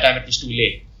by that time, it was too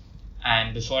late.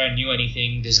 And before I knew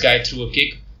anything, this guy threw a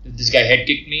kick. This guy head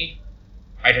kicked me.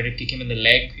 I tried to kick him in the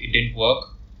leg. It didn't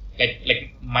work.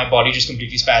 Like my body just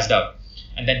completely spazzed out.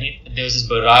 And then there was this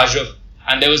barrage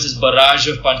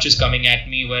of punches coming at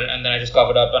me. And then I just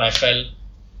covered up and I fell.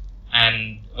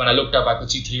 And when I looked up, I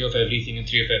could see 3 of everything and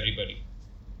 3 of everybody.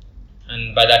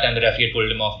 And by that time, the referee had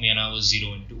pulled him off me, and I was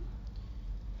 0-2.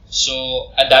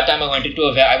 So at that time, I went into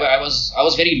I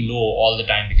was very low all the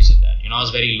time because of that. I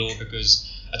was very low because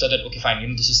I thought that, okay,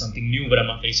 fine, this is something new, but I'm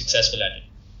not very successful at it.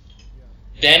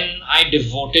 Then I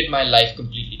devoted my life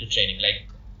completely to training.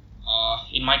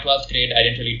 In my 12th grade, I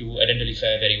didn't really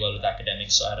fare very well with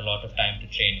academics, so I had a lot of time to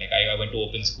train. I went to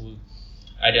open school.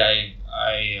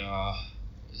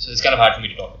 So it's kind of hard for me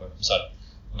to talk about. I'm sorry.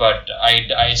 But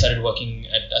I started working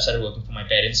for my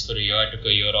parents for a year. I took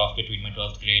a year off between my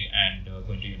 12th grade and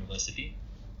going to university. university.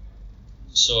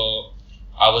 So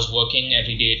I was working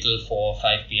every day till 4 or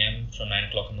 5 p.m. from 9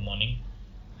 o'clock in the morning,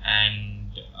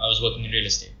 and I was working in real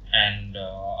estate. And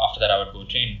after that, I would go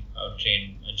train. I would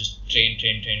train, just train,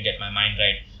 get my mind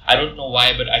right. I don't know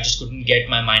why, but I just couldn't get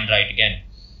my mind right again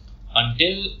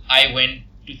until I went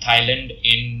to Thailand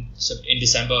in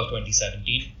December of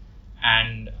 2017,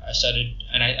 and I started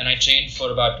and I trained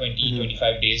for about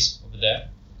 25 days over there.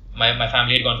 My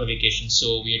family had gone for vacation,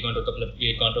 so we had gone to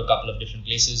a couple of different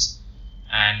places,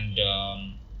 and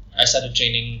I started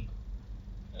training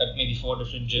at maybe 4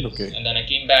 different gyms. Okay. And then I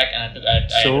came back and I entered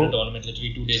a tournament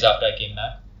literally 2 days after I came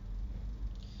back,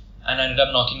 and I ended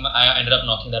up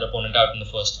knocking that opponent out in the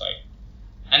first fight.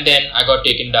 And then I got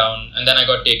taken down,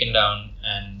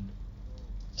 and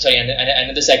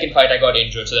in the second fight I got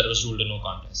injured, so that was ruled a no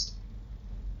contest.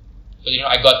 But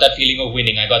I got that feeling of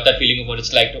winning. I got that feeling of what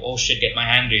it's like to get my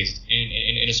hand raised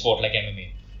in a sport like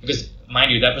MMA. Because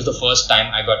mind you, that was the first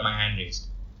time I got my hand raised.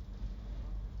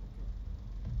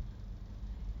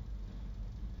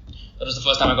 That was the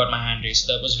first time I got my hand raised.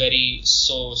 So that was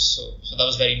that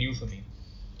was very new for me.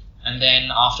 And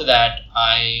then after that,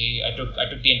 I took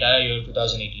the entire year of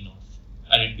 2018 off.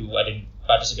 I didn't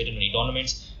participate in any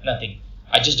tournaments, nothing.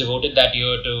 I just devoted that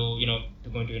year to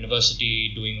going to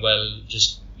university, doing well,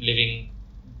 just living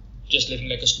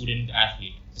like a student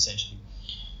athlete, essentially,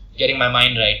 getting my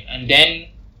mind right. And then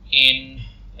in,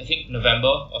 I think, November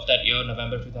of that year,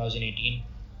 November 2018,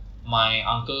 my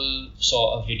uncle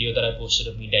saw a video that I posted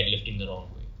of me deadlifting the wrong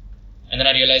way. And then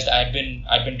I realized I'd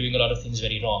been doing a lot of things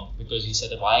very wrong, because he said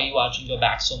that, why are you arching your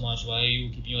back so much? Why are you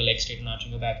keeping your legs straight and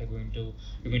arching your back? You're going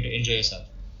to injure yourself.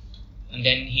 And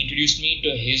then he introduced me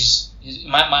to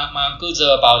my uncle's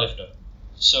a powerlifter.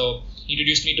 So he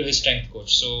introduced me to his strength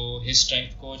coach. So his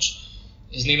strength coach,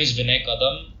 his name is Vinay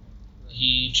Kadam.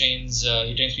 He trains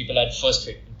people at First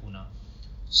Fit in Pune.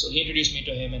 So he introduced me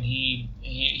to him, and he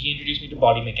introduced me to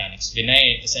body mechanics.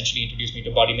 Vinay essentially introduced me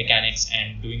to body mechanics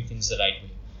and doing things the right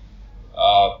way.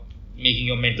 Making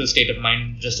your mental state of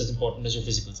mind just as important as your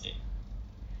physical state.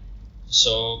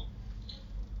 So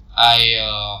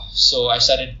I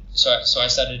started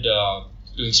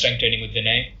doing strength training with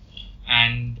Vinay,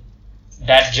 and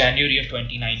that January of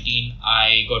 2019,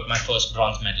 I got my first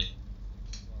bronze medal.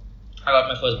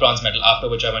 After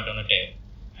which I went on a tear,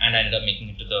 and I ended up making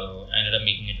it to the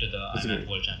Ironman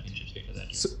World Championships later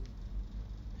that year.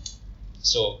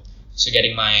 So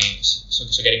refining my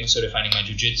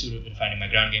jiu-jitsu, refining my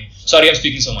ground game. Sorry, I'm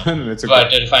speaking so much. It's okay.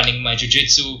 But refining my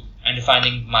jiu-jitsu and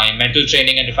refining my mental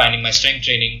training and refining my strength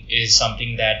training is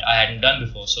something that I hadn't done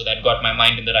before. So that got my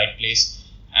mind in the right place.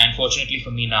 And fortunately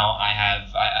for me now, I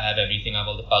have everything. I have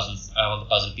all the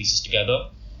puzzle pieces together,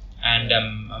 and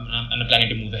I'm planning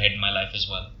to move ahead in my life as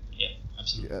well. Yeah,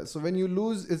 absolutely. Yeah, so when you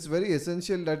lose, it's very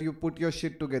essential that you put your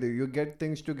shit together. You get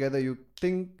things together. You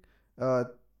think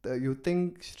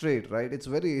straight, right? It's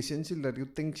very essential that you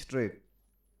think straight.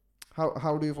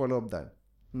 How do you follow up that?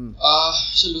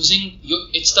 So losing,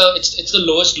 it's the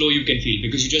lowest low you can feel,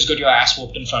 because you just got your ass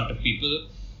whooped in front of people.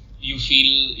 You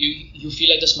feel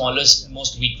like the smallest,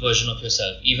 most weak version of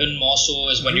yourself. Even more so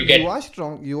is when you get. You are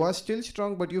strong. You are still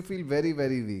strong, but you feel very,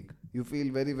 very weak. You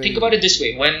feel very, very. Think about it this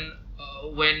way: when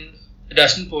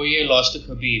Dustin Poirier lost to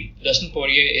Khabib, Dustin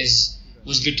Poirier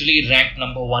was literally ranked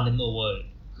number 1 in the world.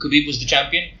 Khabib was the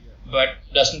champion, but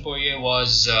Dustin Poirier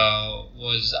was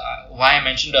why I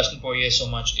mentioned Dustin Poirier so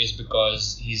much is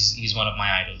because he's one of my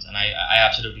idols, and I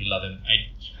absolutely love him.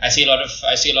 I see a lot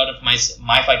of my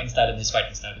fighting style and his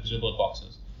fighting style, because we're both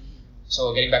boxers.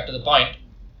 So getting back to the point,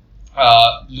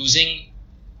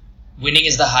 winning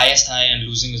is the highest high and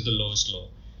losing is the lowest low.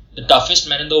 The toughest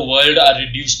men in the world are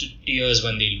reduced to tears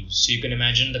when they lose. So you can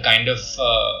imagine the kind of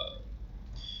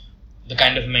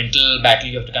mental battle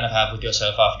you have to kind of have with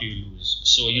yourself after you lose.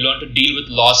 So you learn to deal with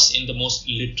loss in the most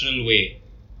literal way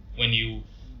when you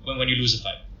lose a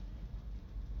fight.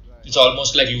 It's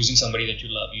almost like losing somebody that you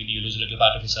love. You lose a little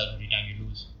part of yourself every time you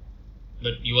lose.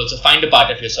 But you also find a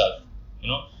part of yourself.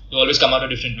 You always come out a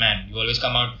different man.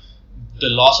 The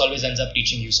loss always ends up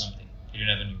teaching you something that you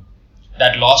never knew.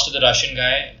 That loss to the Russian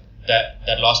guy,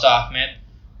 that loss to Ahmed,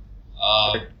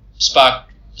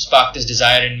 sparked this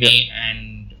desire in me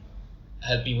and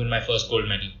helped me win my first gold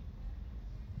medal.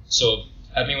 So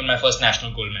helped me win my first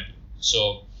national gold medal.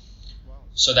 So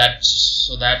that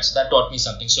taught me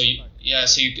something. So you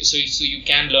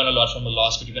can learn a lot from a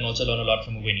loss, but you can also learn a lot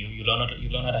from a win. You learn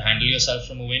how to handle yourself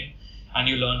from a win, and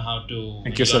you learn how to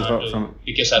pick yourself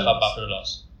up after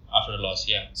a loss.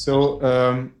 Yeah.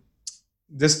 So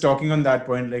just talking on that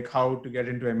point, like how to get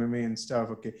into MMA and stuff.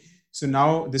 Okay, So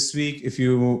now this week, if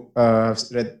you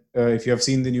if you have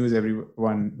seen the news,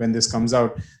 everyone, when this comes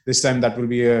out, this time that will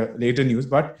be a later news.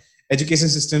 But education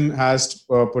system has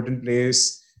put in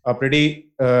place a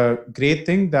pretty great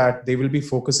thing that they will be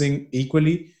focusing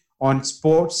equally on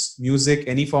sports, music,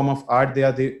 any form of art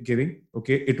they giving.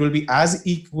 Okay, it will be as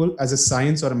equal as a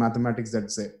science or a mathematics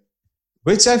that's there,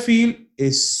 which I feel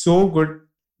is so good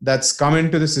that's come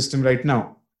into the system right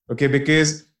now. Okay,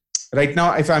 because right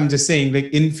now, if I'm just saying, like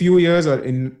in few years or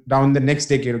in down the next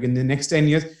decade, okay, in the next 10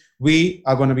 years, we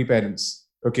are going to be parents.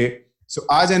 Okay, so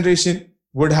our generation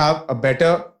would have a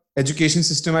better education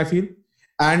system, I feel,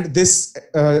 and this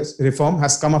reform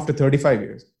has come after 35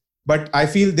 years. But I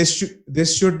feel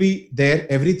this should be there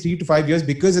every 3 to 5 years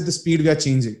because at the speed we are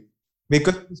changing,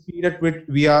 because of the speed at which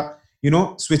we are,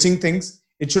 switching things.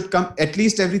 It should come at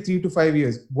least every 3 to 5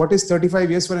 years. What is 35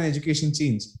 years for an education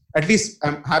change? At least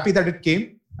I'm happy that it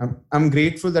came. I'm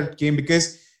grateful that it came,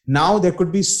 because now there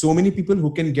could be so many people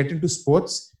who can get into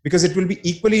sports, because it will be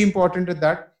equally important at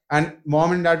that. And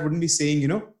mom and dad wouldn't be saying,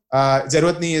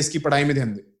 "Zarurat nahi hai iski padhai mein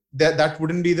dhyan de." That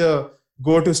wouldn't be the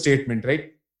go-to statement,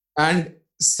 right? And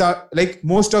so, like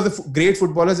most of the great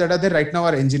footballers that are there right now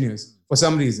are engineers for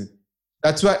some reason.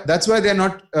 That's why they're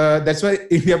not. That's why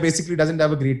India basically doesn't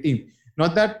have a great team.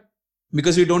 Not that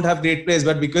because we don't have great players,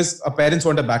 but because our parents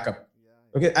want a backup.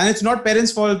 Okay, and it's not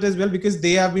parents' fault as well, because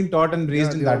they have been taught and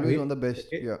raised in that way. On the best.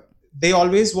 Okay? Yeah. They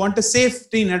always want a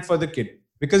safety net for the kid,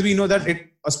 because we know that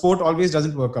a sport always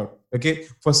doesn't work out. Okay,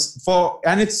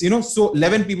 and it's so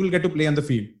 11 people get to play on the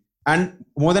field, and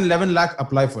more than 11 lakh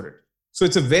apply for it. So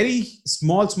it's a very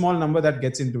small number that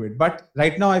gets into it. But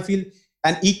right now, I feel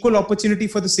an equal opportunity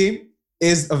for the same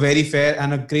is a very fair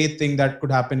and a great thing that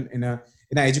could happen in an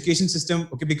education system.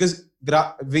 Okay, because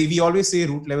we always say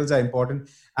root levels are important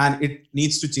and it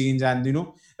needs to change. And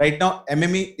right now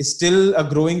MMA is still a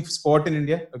growing sport in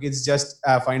India. Okay, it's just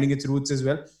finding its roots as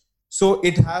well. So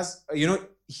it has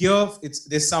here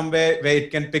there's somewhere where it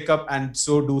can pick up and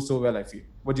do so well, I feel.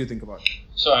 What do you think about it?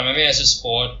 So MMA as a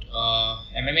sport,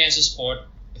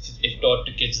 if taught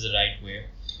to kids the right way,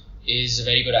 is a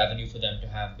very good avenue for them to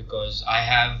have, because I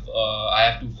have 2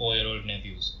 4-year-old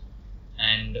nephews,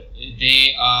 and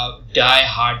they are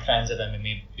die-hard fans of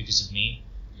MMA because of me,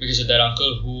 because of their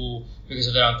uncle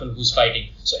who's fighting.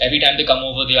 So every time they come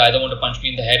over, they either want to punch me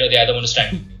in the head or they either want to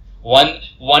strangle me. One's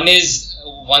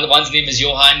name is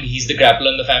Johan, he's the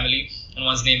grappler in the family, and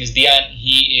one's name is Dian,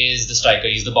 he is the striker,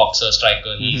 he's the boxer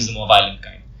striker, he's the more violent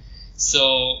kind.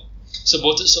 So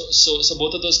both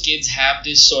of those kids have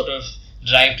this sort of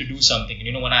drive to do something.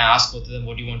 And when I ask both of them,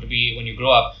 what do you want to be when you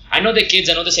grow up? I know they're kids,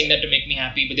 I know they're saying that to make me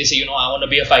happy, but they say, I want to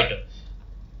be a fighter.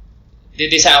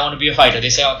 They say, I want to be a fighter. They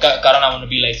say, Karan, I want to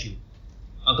be like you.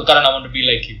 Uncle Karan, I want to be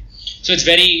like you. So it's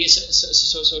very,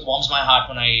 so it warms my heart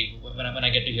when I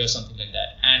get to hear something like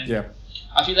that. And yeah.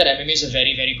 I feel that MMA is a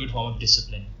very, very good form of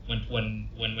discipline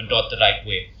when taught the right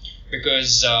way,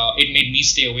 because it made me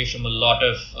stay away from a lot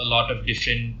of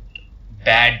different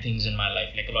bad things in my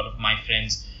life. Like a lot of my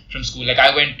friends from school, like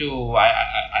I went to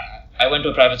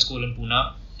a private school in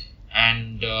Pune,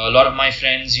 and a lot of my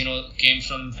friends, came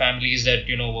from families that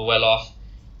were well off.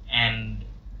 And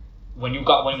when you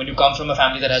come from a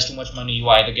family that has too much money, you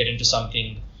either get into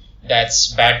something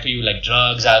that's bad for you, like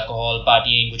drugs, alcohol,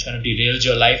 partying, which kind of derails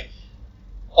your life.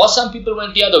 Or some people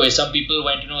went the other way. Some people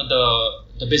went,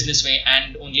 the business way,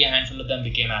 and only a handful of them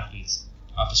became athletes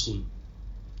after school.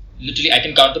 Literally, I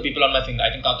can count the people on my finger. I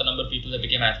can count the number of people that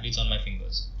became athletes on my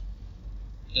fingers.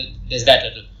 There's that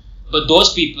little. But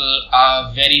those people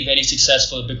are very, very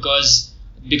successful because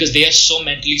they are so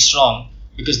mentally strong,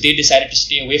 because they decided to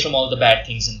stay away from all the bad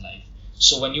things in life.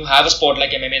 So when you have a sport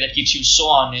like MMA that keeps you so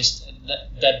honest,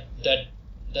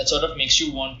 that sort of makes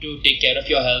you want to take care of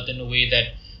your health in a way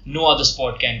that no other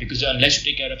sport can, because unless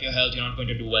you take care of your health, you're not going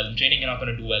to do well. In training, you're not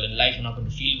going to do well. In life, you're not going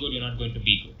to feel good. You're not going to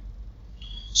be good.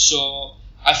 So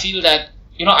I feel that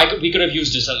we could have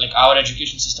used this. Like our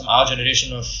education system, our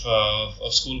generation of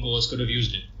schoolgoers could have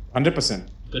used it. 100%.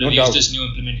 Could have used this new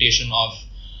implementation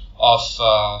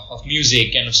of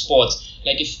music and of sports.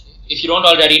 Like if you don't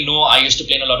already know, I used to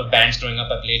play in a lot of bands growing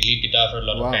up. I played lead guitar for a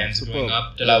lot of bands growing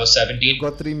up till I was 17. You've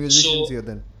got 3 musicians here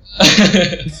then.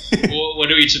 What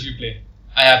do each of you play?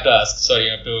 I have to ask. Sorry,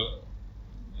 I have to.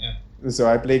 Yeah. So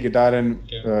I play guitar and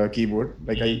keyboard.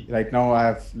 Like right now I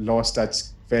have lost touch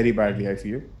very badly, I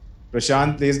feel.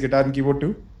 Prashant plays guitar and keyboard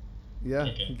too? Yeah,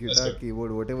 Okay, guitar,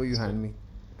 keyboard, whatever you hand me.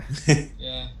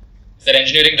 Yeah. That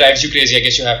engineering drives you crazy. I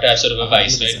guess you have to have sort of a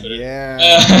vice, right? For it. Yeah.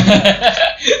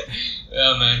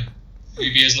 Yeah, man.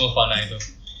 BBA is no fun either.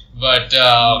 But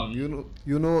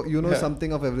you know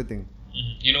something of everything.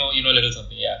 you know a little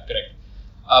something. Yeah, correct.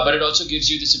 But it also gives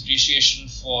you this appreciation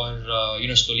for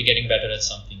slowly getting better at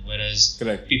something. Whereas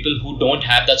Correct. people who don't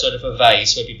have that sort of a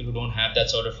vice, or people who don't have that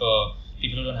sort of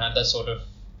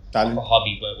Talent. a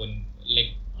hobby, but when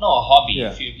like no a hobby,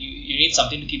 Yeah. if you need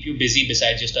something to keep you busy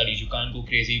besides your studies. You can't go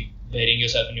crazy burying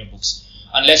yourself in your books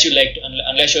unless you like to,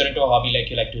 unless you're into a hobby like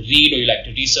you like to read, or you like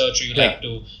to research, or you like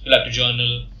to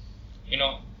journal,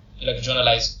 you like to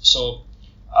journalize. So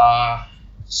I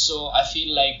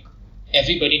feel like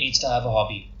everybody needs to have a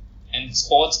hobby, and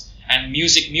sports and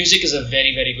music is a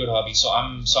very, very good hobby. So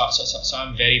I'm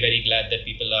very, very glad that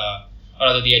people are, or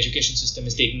rather the education system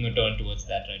is taking a turn towards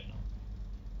that right now.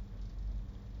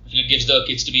 I feel it gives the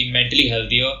kids to be mentally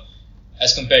healthier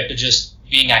as compared to just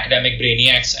being academic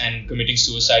brainiacs and committing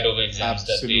suicide over exams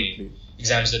Absolutely.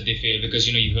 that they fail, because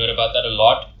you hear about that a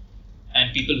lot.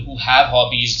 And people who have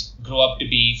hobbies grow up to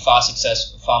be far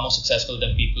more successful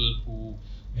than people who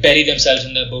bury themselves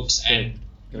in their books and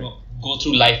go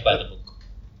through life by the book.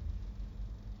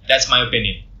 That's my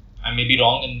opinion. I may be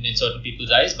wrong in certain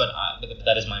people's eyes, but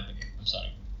that is my opinion. I'm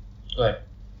sorry. Go ahead.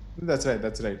 That's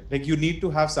right. Like, you need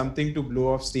to have something to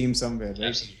blow off steam somewhere,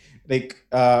 right?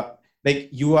 Absolutely. Like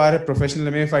you are a professional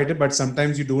MMA fighter, but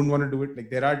sometimes you don't want to do it. Like,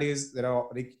 there are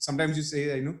like, sometimes you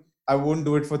say, I won't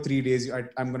do it for 3 days.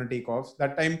 I'm going to take off.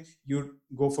 That time you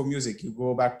go for music. You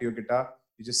go back to your guitar.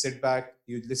 You just sit back.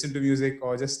 You listen to music,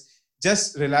 or just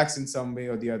relax in some way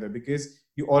or the other, because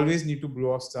you always need to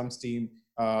blow off some steam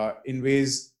in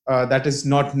ways that is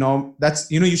not norm. That's,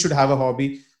 you should have a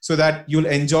hobby so that you'll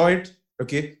enjoy it.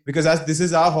 Okay. Because as this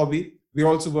is our hobby, we're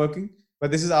also working,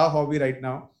 but this is our hobby right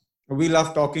now. We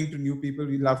love talking to new people.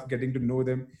 We love getting to know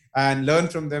them and learn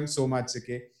from them so much.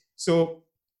 Okay. So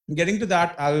getting to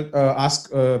that, I'll ask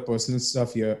personal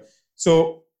stuff here.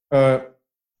 So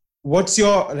what's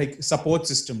your support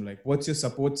system like? What's your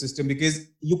support system? Because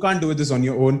you can't do this on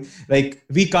your own. Like,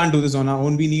 we can't do this on our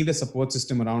own. We need a support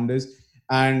system around us.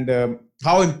 And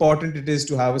how important it is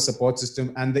to have a support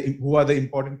system, and who are the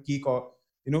important key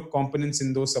components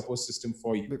in those support system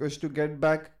for you. Because to get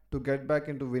back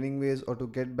into winning ways, or to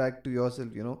get back to yourself,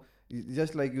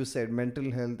 just like you said, mental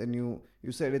health, and you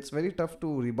said it's very tough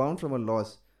to rebound from a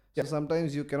loss. So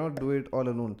sometimes you cannot do it all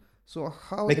alone. So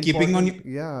how Like keeping on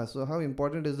important, yeah, so how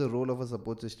important is the role of a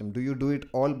support system? Do you do it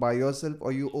all by yourself,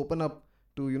 or you open up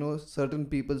to certain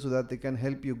people so that they can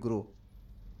help you grow?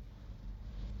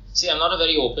 See, I'm not a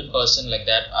very open person like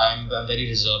that. I'm very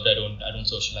reserved. I don't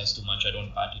socialize too much. I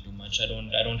don't party too much. I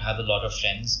don't have a lot of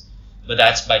friends, but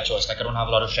that's by choice. Like, I don't have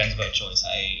a lot of friends by choice.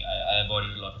 I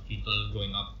avoided a lot of people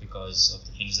growing up because of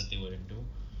the things that they were into.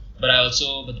 But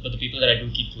but the people that I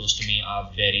do keep close to me are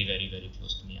very, very, very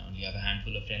close to me. I only have a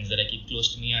handful of friends that I keep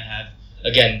close to me. I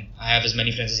have as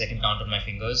many friends as I can count on my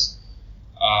fingers,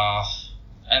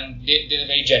 and they're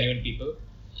very genuine people.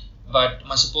 But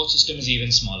my support system is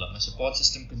even smaller. My support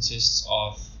system consists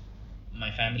of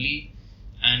my family,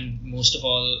 and most of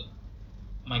all,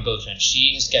 my girlfriend.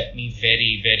 She has kept me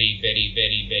very, very, very,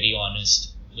 very, very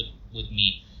honest with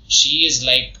me. She is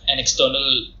like an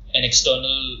external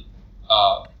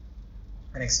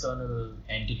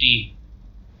entity.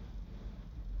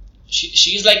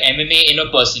 She is like MMA in a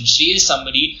person. She is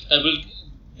somebody that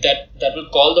will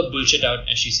call the bullshit out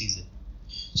as she sees it.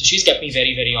 So she's kept me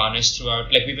very, very honest throughout.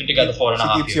 Like, we've been together 4.5 years. She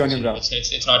keeps you on your ground.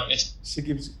 It's not. It's She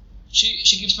keeps.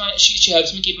 she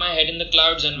helps me keep my head in the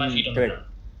clouds and my feet on the ground.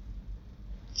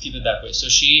 Keep it that way. So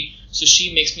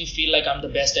she makes me feel like I'm the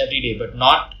best every day, but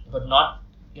not.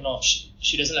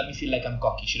 She doesn't let me feel like I'm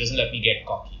cocky. She doesn't let me get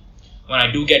cocky. When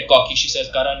I do get cocky, she says,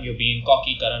 "Karan, you're being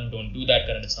cocky. Karan, don't do that.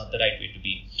 Karan, it's not the right way to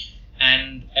be."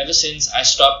 And ever since I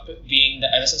stopped being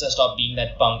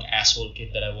that punk asshole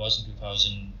kid that I was in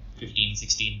 2015,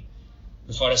 16,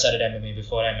 before I started MMA,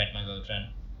 before I met my girlfriend,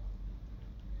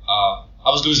 I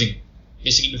was losing.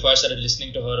 Basically, before I started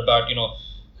listening to her about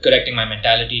correcting my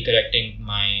mentality, correcting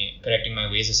my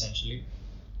ways, essentially,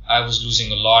 I was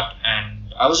losing a lot,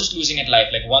 and I was just losing at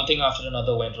life. Like, one thing after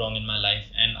another went wrong in my life,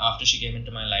 and after she came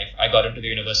into my life, I got into the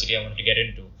university I wanted to get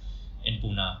into in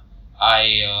Pune.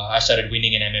 I started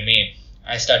winning in MMA.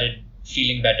 I started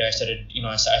feeling better. I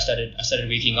started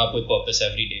waking up with purpose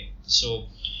every day. So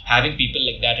having people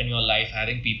like that in your life,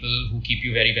 having people who keep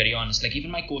you very, very honest, like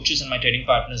even my coaches and my training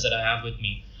partners that I have with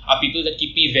me are people that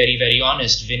keep me very, very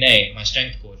honest. Vinay, my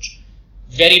strength coach,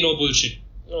 very no bullshit.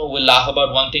 We'll laugh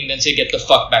about one thing, then say, get the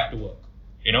fuck back to work.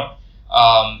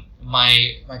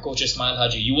 My coach is Smile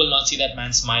Haji. You will not see that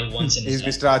man smile once in his life.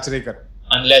 He's Mr. Achrekar.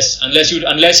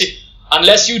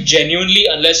 Unless you genuinely,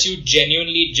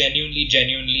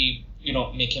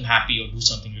 make him happy or do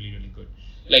something really, really good.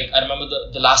 Like, I remember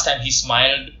the last time he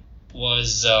smiled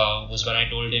was when I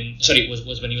told him. Sorry,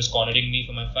 was when he was cornering me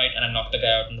for my fight, and I knocked the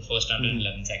guy out in the first round in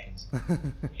 11 seconds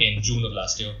in June of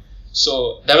last year.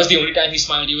 So that was the only time he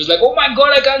smiled. He was like, "Oh my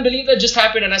god, I can't believe that just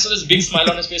happened!" And I saw this big smile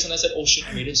on his face, and I said, "Oh shit,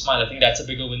 I made him smile. I think that's a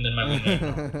bigger win than my win right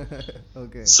now."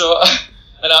 Okay. So,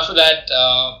 and after that,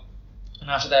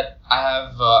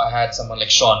 I had someone like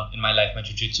Sean in my life, my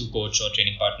jiu-jitsu coach or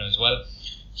training partner as well.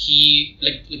 He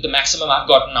like the maximum I've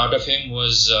gotten out of him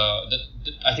was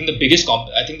I think the biggest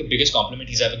compliment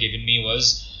he's ever given me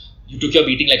was, "You took your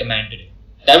beating like a man today."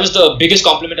 That was the biggest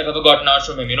compliment I've ever gotten out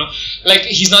from him. Like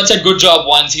he's not said good job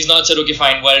once. He's not said okay,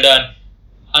 fine, well done,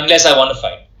 unless I want to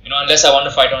fight. Unless I want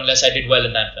to fight or unless I did well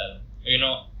in that film.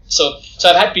 So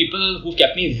I've had people who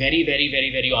kept me very, very, very,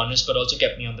 very honest, but also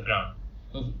kept me on the ground.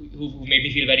 Who made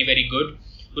me feel very, very good,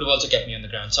 but have also kept me on the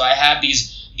ground. So I have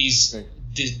Right.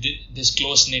 this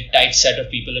close knit, tight set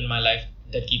of people in my life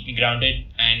that keep me grounded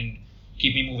and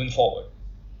keep me moving forward.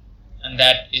 And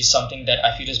that is something that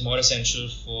I feel is more essential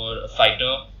for a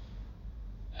fighter.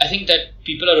 I think that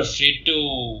people are afraid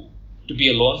to be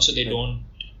alone, so they don't.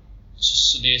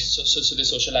 So they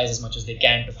socialize as much as they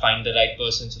can to find the right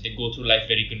person. So they go through life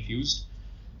very confused.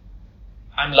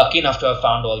 I'm lucky enough to have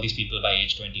found all these people by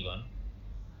age 21.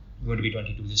 I'm going to be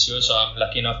 22 this year, so I'm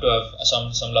lucky enough to have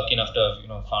lucky enough to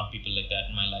have found people like that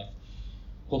in my life.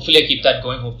 Hopefully, I keep that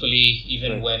going. Hopefully,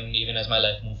 even as my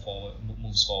life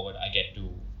moves forward, I get to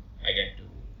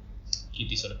keep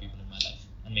these sort of people in my life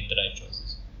and make the right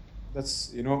choices.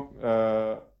 That's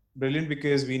brilliant,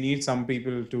 because we need some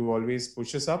people to always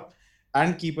push us up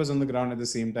and keep us on the ground at the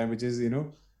same time, which is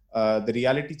the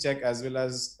reality check, as well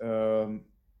as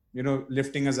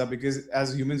lifting us up, because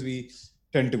as humans we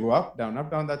tend to go up down.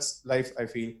 That's life, I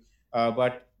feel.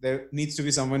 But there needs to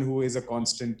be someone who is a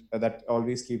constant, that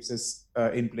always keeps us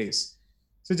in place.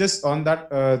 So just on that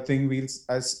thing, we'll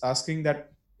asking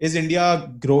that, is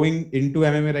India growing into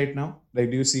MMA right now?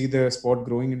 Like, do you see the sport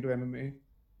growing into MMA?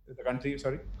 The country,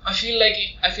 sorry. I feel like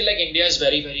India is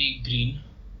very, very green.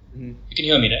 Mm-hmm. You can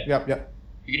hear me, right? Yeah.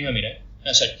 You can hear me,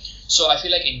 right? Sorry. So I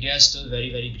feel like India is still very,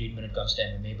 very green when it comes to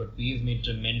MMA, but we've made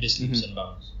tremendous leaps and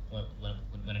bounds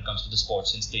when it comes to the sport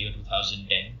since the year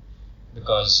 2010,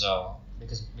 because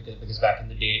back in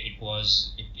the day it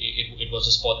was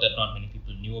a sport that not many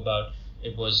people knew about.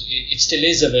 It still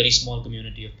is a very small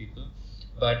community of people,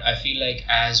 but I feel like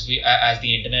as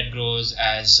the internet grows,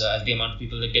 as the amount of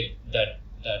people that get that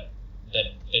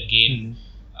gain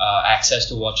access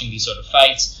to watching these sort of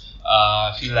fights.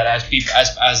 I feel that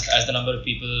as the number of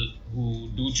people who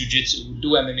do jiu-jitsu, who do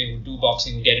MMA, who do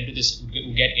boxing, who get into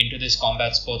this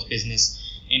combat sports business,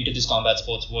 into this combat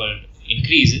sports world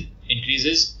increases,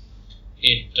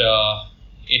 it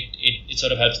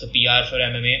sort of helps the PR for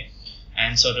MMA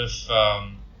and sort of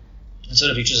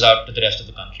reaches out to the rest of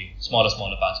the country, smaller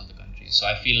parts of the country. So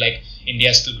I feel like India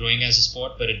is still growing as a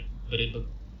sport, but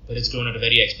it's grown at a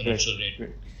very exponential rate.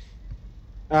 Right.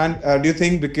 And do you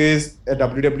think because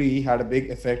WWE had a big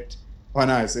effect on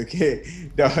us, okay?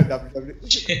 The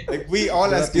WWE, like we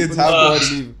all as kids have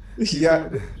watched. Yeah,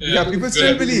 people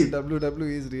still believe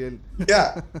WWE is real.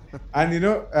 Yeah, and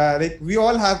like we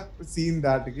all have seen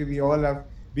that. Okay, we all have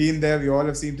been there. We all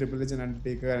have seen Triple H and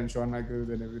Undertaker and Shawn Michaels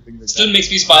and everything. Like Still makes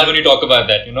me smile when you talk about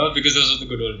that, because those are the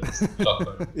good old days. Talk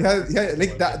about it. Yeah,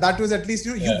 like that was at least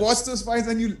you watch those fights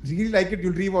and you really like it.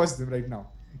 You'll rewatch them right now.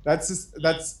 That's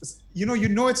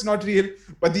it's not real,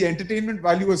 but the entertainment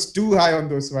value was too high on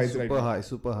those fights.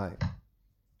 Super high.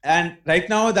 And right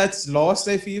now that's lost.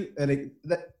 I feel like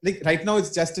right now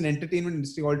it's just an entertainment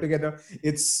industry altogether.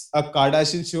 It's a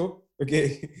Kardashian show.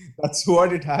 Okay, that's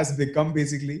what it has become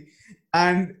basically.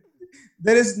 And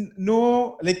there is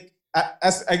no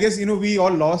as I guess we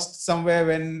all lost somewhere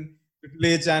when Triple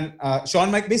H and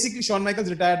Shawn Michaels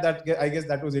retired. That I guess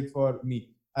that was it for me.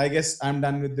 I guess I'm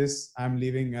done with this. I'm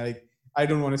leaving. I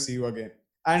don't want to see you again.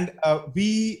 And our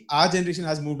generation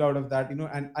has moved out of that, and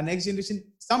our next generation,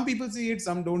 some people see it,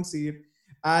 some don't see it.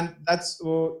 And that's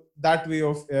that way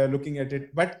of looking at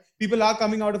it. But people are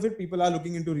coming out of it. People are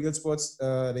looking into real sports.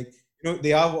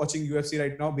 They are watching UFC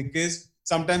right now because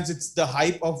sometimes it's the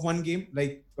hype of one game,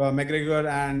 like McGregor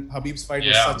and Habib's fight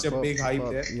was such a big hype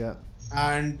there. Yeah.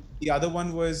 And the other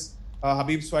one was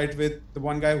Habib's fight with the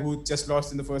one guy who just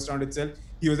lost in the first round itself.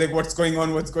 He was like, what's going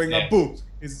on? What's going on? Boom.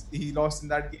 He lost in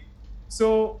that game.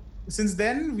 So since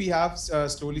then, we have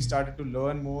slowly started to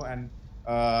learn more and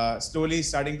slowly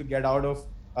starting to get out of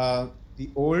the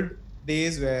old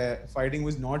days where fighting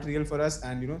was not real for us.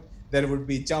 And, there would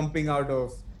be jumping out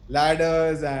of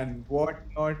ladders and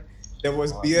whatnot. There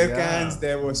was beer cans.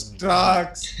 There was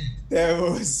trucks. There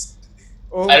was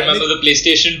Oh, I remember the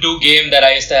PlayStation 2 game that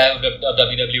I used to have of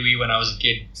WWE when I was a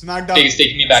kid. SmackDown. It's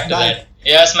taking me back to that.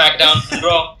 Yeah, SmackDown and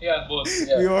Raw. Yeah, both.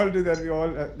 Yeah. We all do that. We all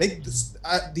like this,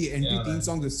 the entry theme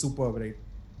song is superb, right?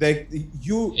 Like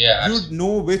you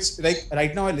know which, like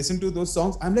right now I listen to those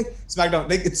songs. I'm like SmackDown.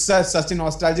 Like it's such a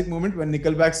nostalgic moment when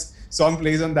Nickelback's song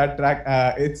plays on that track.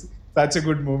 It's such a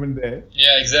good moment there.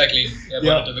 Yeah, exactly. Yeah,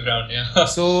 burn it to the ground. Yeah.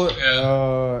 So,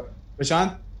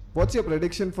 Prashant, what's your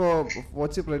prediction for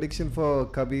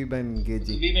Khabib and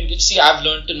Gaethje? Khabib and Gaethje. See, I've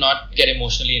learned to not get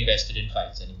emotionally invested in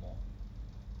fights anymore.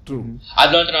 True.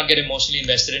 I've learned to not get emotionally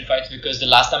invested in fights because the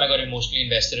last time I got emotionally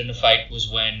invested in a fight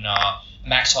was when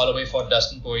Max Holloway fought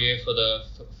Dustin Poirier for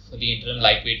the interim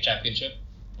lightweight championship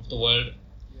of the world.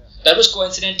 Yeah. That was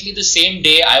coincidentally the same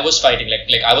day I was fighting. Like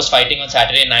I was fighting on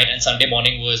Saturday night and Sunday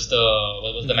morning was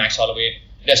the Max Holloway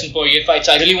Dustin Poirier fight.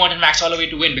 So I really wanted Max Holloway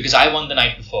to win because I won the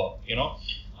night before,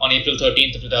 on April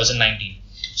 13th of 2019.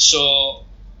 So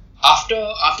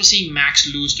after seeing Max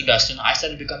lose to Dustin, I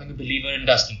started becoming a believer in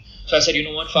Dustin. So I said, you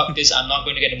know what, fuck this, I'm not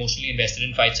going to get emotionally invested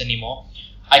in fights anymore.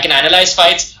 I can analyze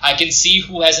fights, I can see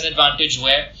who has an advantage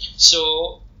where.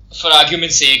 So, for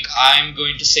argument's sake, I'm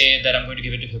going to say that I'm going to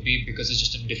give it to Khabib because it's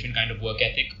just a different kind of work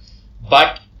ethic.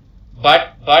 But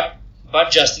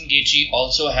Justin Gaethje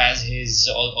also has his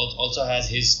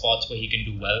spots where he can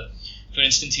do well. For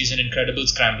instance, he's an incredible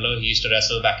scrambler. He used to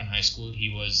wrestle back in high school.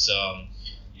 He was a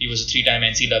 3-time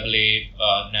NCAA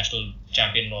national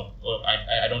champion, or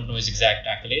I don't know his exact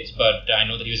accolades, but I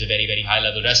know that he was a very, very high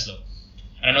level wrestler.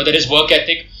 And I know that his work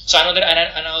ethic. So I know that,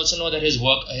 and I also know that his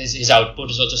work, his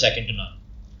output is also second to none.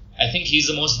 I think he's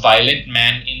the most violent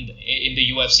man in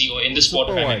the UFC or in the sport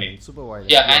of MMA. Super violent.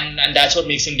 Yeah, and that's what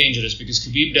makes him dangerous because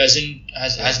Khabib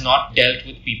has not dealt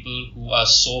with people who are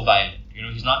so violent.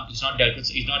 He's not dealt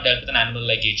with an animal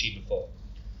like Gaethje before,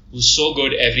 who's so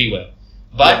good everywhere.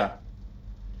 But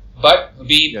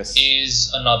Khabib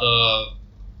is another.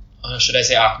 Should I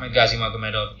say Ahmed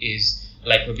Gazimagomedov is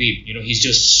like Khabib. He's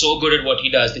just so good at what he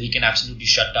does that he can absolutely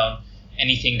shut down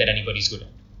anything that anybody's good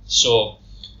at. So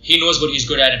he knows what he's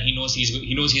good at, and he knows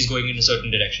he's going in a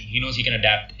certain direction. He knows he can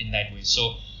adapt in that way.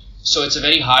 So it's a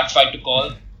very hard fight to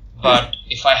call. But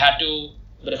if I had to,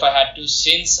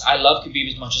 since I love Khabib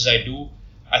as much as I do,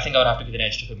 I think I would have to give an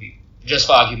edge to Khabib, just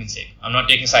for argument's sake. I'm not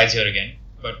taking sides here again,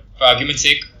 but for argument's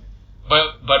sake,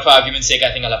 I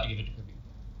think I'll have to give it to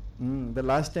Khabib. The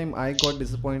last time I got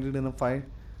disappointed in a fight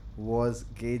was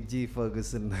Gaethje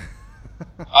Ferguson.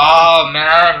 Oh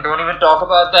man, don't even talk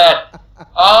about that.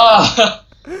 Oh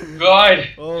God.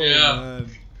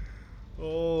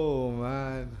 Oh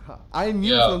man. I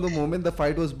knew from the moment the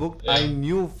fight was booked, I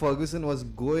knew Ferguson was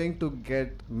going to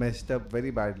get messed up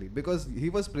very badly because he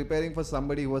was preparing for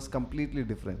somebody who was completely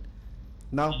different.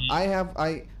 Now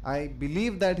I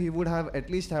believe that he would have at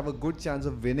least have a good chance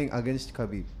of winning against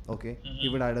Khabib. Okay, he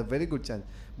would have had a very good chance.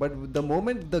 But the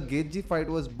moment the Gaethje fight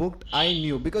was booked, I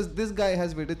knew because this guy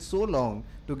has waited so long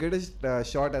to get a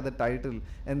shot at the title,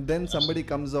 and then somebody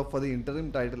comes up for the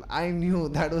interim title. I knew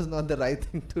that was not the right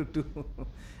thing to do.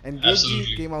 And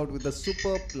Gaethje came out with a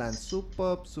superb plan. Just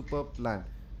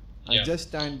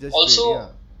also. Wait, yeah.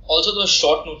 Also, those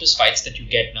short notice fights that you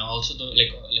get now, also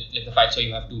like the fights where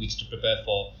you have 2 weeks to prepare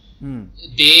for,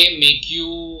 they make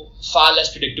you far less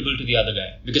predictable to the other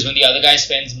guy. Because when the other guy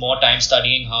spends more time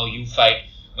studying how you fight,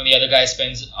 when the other guy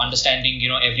spends understanding,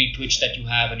 every twitch that you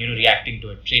have and, reacting to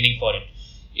it, training for it,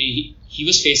 he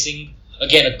was facing,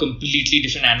 again, a completely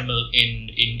different animal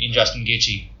in Justin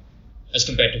Gaethje as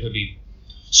compared to Khabib.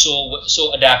 So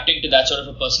adapting to that sort of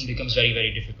a person becomes very,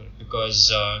 very difficult because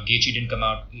Gaethje didn't come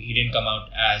out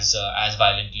as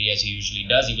violently as he usually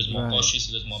does. He was more cautious,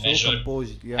 he was more measured,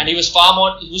 composed, and he was far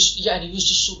more. He was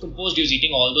just so composed. He was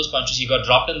eating all those punches. He got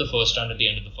dropped in the first round at the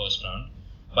end of the first round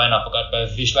by an uppercut, by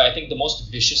I think the most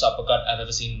vicious uppercut I've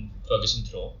ever seen Ferguson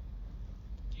throw.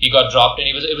 He got dropped, and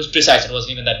it was precise. It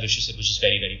wasn't even that vicious. It was just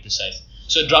very, very precise.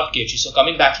 So it dropped Gaethje. So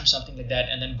coming back from something like that,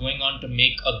 and then going on to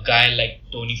make a guy like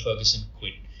Tony Ferguson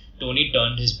quit. Tony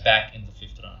turned his back in the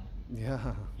 5th round.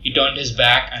 Yeah. He turned his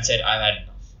back and said, "I've had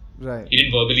enough." Right. He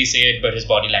didn't verbally say it, but his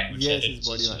body language said it.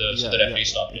 So the referee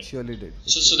stopped it. It surely did.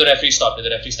 So the referee stopped it. The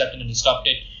referee stepped in and he stopped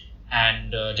it.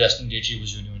 And Justin Gaethje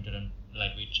was your new interim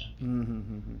lightweight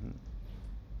champion.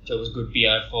 So it was good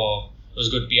PR for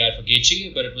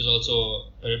Gaethje, but it was also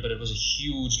a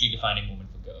hugely defining moment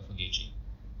for Gaethje.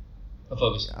 For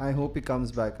Ferguson. I hope he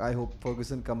comes back. I hope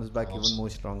Ferguson comes back even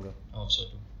more stronger. I hope so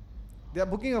too. They are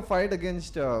booking a fight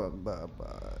against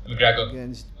McGregor.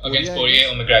 Against Poirier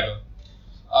or McGregor.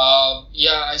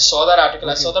 I saw that article.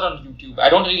 Okay. I saw that on YouTube. I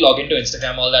don't really log into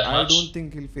Instagram all that much. I don't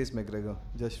think he'll face McGregor.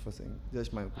 Just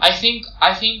my opinion.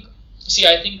 I think See,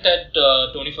 I think that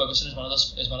Tony Ferguson is one of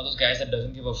those guys that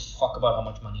doesn't give a fuck about how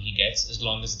much money he gets, as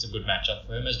long as it's a good matchup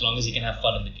for him, as long as he can have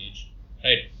fun in the cage,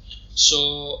 right?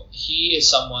 So he is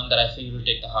someone that I feel will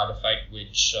take the harder fight,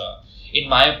 which, in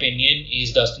my opinion,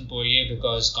 is Dustin Poirier,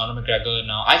 because Conor McGregor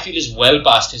now I feel is well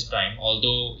past his prime,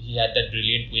 although he had that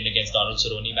brilliant win against Donald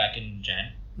Cerrone back in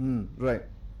Jan. Right.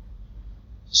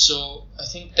 So I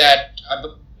think that,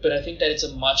 but I think that it's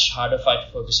a much harder fight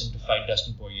for Ferguson to fight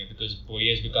Dustin Poirier, because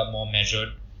Poirier has become more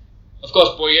measured. Of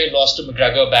course, Poirier lost to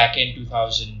McGregor back in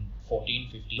 2014,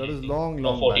 15. That was long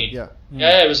no, 14. back. Yeah.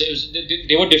 Yeah, it was.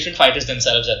 They were different fighters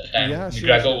themselves at the time. Yeah,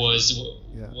 McGregor sure.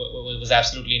 was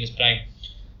absolutely in his prime.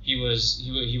 He was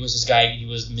this guy. He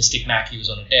was Mystic Mac. He was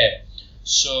on a tear.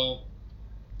 So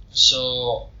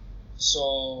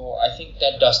I think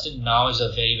that Dustin now is a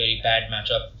very, very bad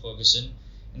matchup for Ferguson,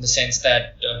 in the sense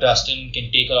that Dustin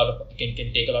can take a lot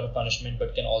of punishment,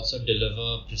 but can also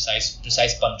deliver precise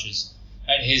punches.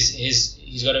 And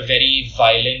he's got a very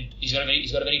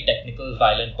technical,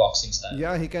 violent boxing style.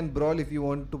 Yeah, he can brawl if you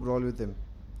want to brawl with him,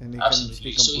 and he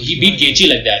Absolutely. can So he beat Gaethje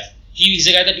like that. He's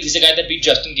the guy that beat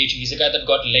Justin Gaethje. He's the guy that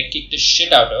got leg kicked the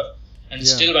shit out of, and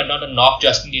still went on to knock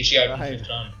Justin Gaethje out in the fifth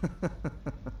round.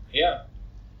 Yeah.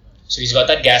 So he's got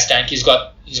that gas tank. He's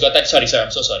got that. Sorry,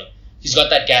 I'm so sorry. He's got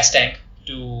that gas tank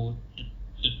to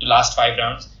last 5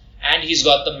 rounds, and he's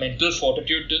got the mental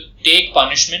fortitude to take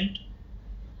punishment,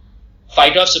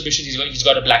 fight off submissions. He's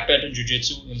got a black belt in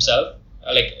jiu-jitsu himself,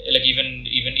 like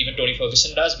even Tony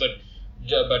Ferguson does, but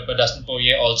Dustin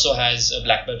Poirier also has a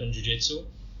black belt in jiu-jitsu,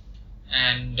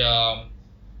 and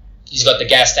he's got the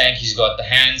gas tank. He's got the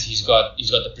hands. He's got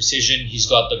the precision. He's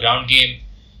got the ground game.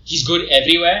 He's good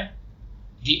everywhere.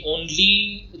 The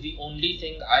only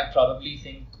thing I probably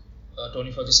think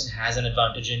Tony Ferguson has an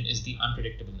advantage in is the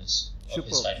unpredictableness of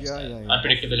his fighting style.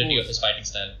 Unpredictability of his fighting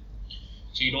style.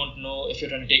 So you don't know if you're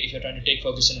trying to take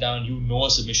Ferguson down. You know a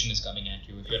submission is coming at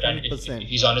you. If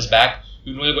he's on his back,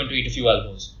 you know you're going to eat a few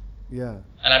elbows. Yeah.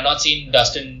 And I've not seen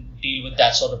Dustin deal with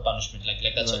that sort of punishment, like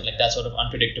that sort of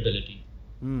unpredictability.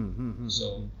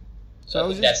 So I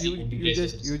was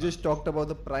you just talked about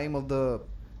the prime of the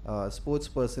sports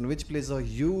person, which plays a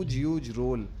huge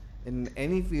role in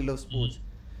any field of sports.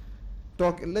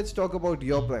 Let's talk about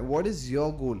your prime. What is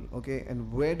your goal, okay,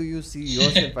 and where do you see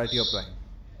yourself at your prime?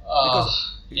 Because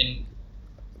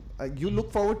you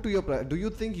look forward to your prime. Do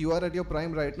you think you are at your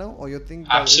prime right now, or you think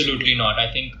absolutely not?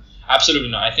 I think I'm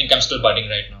still budding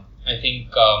right now. I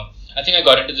think I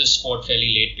got into this sport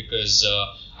fairly late, because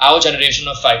our generation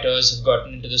of fighters have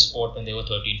gotten into this sport when they were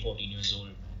 13, 14 years old.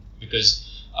 Because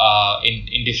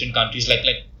in different countries,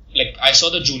 like I saw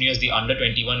the juniors, the under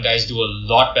 21 guys do a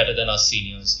lot better than us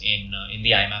seniors in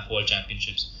the IMAF World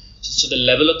Championships. So the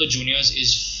level of the juniors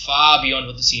is far beyond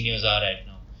what the seniors are right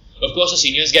now. Of course, the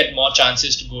seniors get more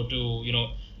chances to go to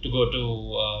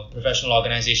professional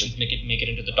organizations, make it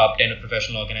into the top 10 of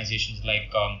professional organizations.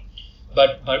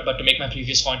 But to make my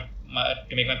previous point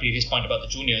about the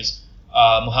juniors,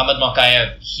 Muhammad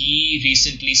Mokaev, he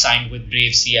recently signed with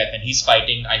Brave CF, and he's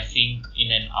fighting, I think,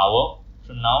 in an hour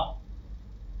from now.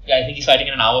 Yeah, I think he's fighting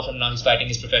in an hour from now. He's fighting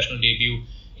his professional debut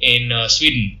in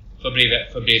Sweden for Brave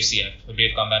CF, for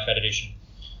Brave Combat Federation.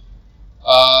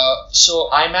 So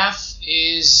IMAF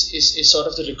is sort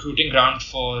of the recruiting ground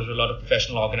for a lot of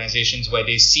professional organizations, where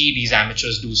they see these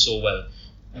amateurs do so well.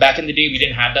 Back in the day, we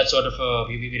didn't have that sort of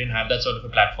a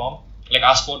platform. Like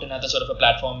our sport didn't have that sort of a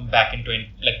platform back in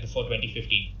before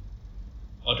 2015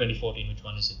 or 2014. Which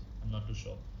one is it? I'm not too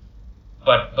sure.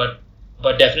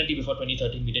 But definitely before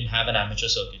 2013, we didn't have an amateur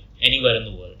circuit anywhere in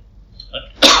the world.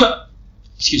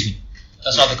 Excuse me.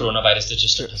 That's not the coronavirus. That's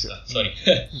just sorry.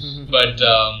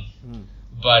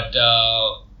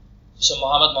 So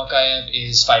Muhammad Mokaev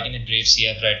is fighting at Brave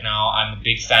CF right now. I'm a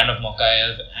big fan of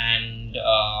Mokaev, and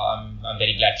I'm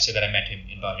very glad to say that I met him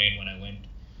in Bahrain when I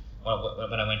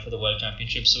went for the World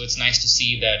Championship. So it's nice to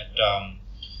see that.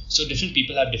 So different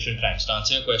people have different primes. To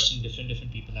answer your question,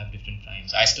 different people have different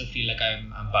primes. I still feel like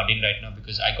I'm budding right now,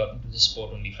 because I got into the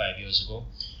sport only 5 years ago.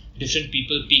 Different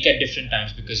people peak at different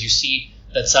times, because you see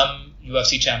that some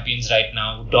UFC champions right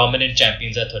now, dominant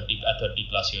champions, are 30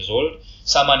 plus years old.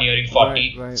 Some are nearing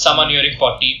 40. Right. Some are nearing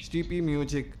 40. Stipe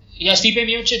Miocic. Yeah, Stipe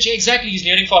Miocic. Yeah, exactly. He's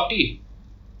nearing 40.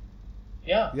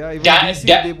 Yeah. Yeah, even DC,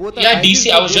 they both are. Yeah,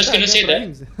 DC. I was just gonna say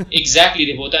that. Exactly,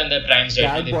 they both are in their primes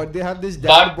right now. They have this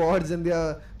dad boards, and they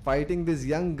are fighting these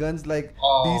young guns like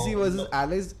DC versus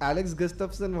Alex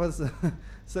Gustafsson was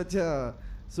such a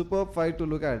superb fight to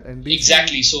look at. And DC,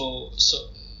 exactly. So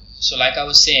like I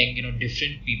was saying,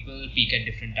 different people peak at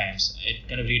different times. It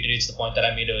kind of reiterates the point that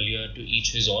I made earlier, to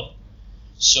each his own.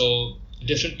 So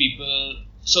different people.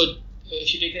 So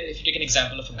if you take an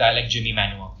example of a guy like Jimmy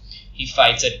Manuwa, he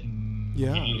fights at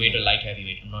Yeah. middleweight or light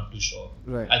heavyweight. I'm not too sure.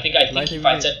 Right. I think he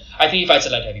fights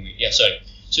at light heavyweight. Yeah, sorry.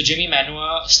 So Jimmy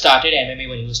Manuwa started MMA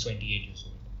when he was 28 years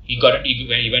old. He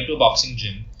went to a boxing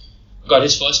gym, got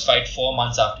his first fight 4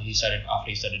 months after he started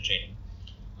training.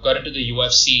 Got into the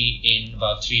UFC in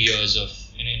about 3 years of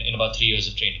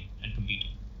training and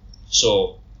competing.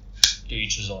 So to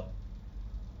each his own.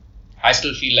 I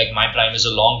still feel like my prime is a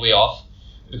long way off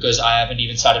because I haven't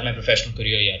even started my professional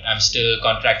career yet. I'm still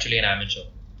contractually an amateur.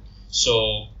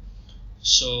 So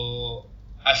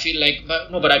I feel like,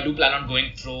 but I do plan on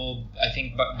going pro. I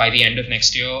think by the end of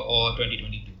next year or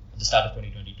 2022, at the start of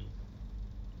 2022.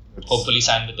 Hopefully,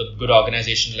 sign with a good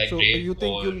organization like Brave. You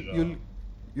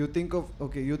think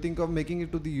you think of making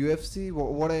it to the UFC?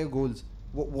 What are your goals?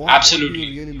 Absolutely, what do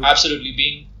you really look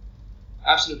absolutely.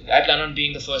 I plan on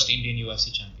being the first Indian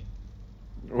UFC champion.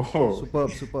 Oh,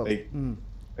 Superb.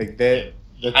 Like there.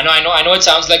 I know. It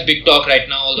sounds like big talk right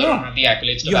now, although I don't have the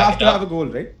accolades to You back have it to up. have a goal,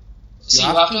 right? You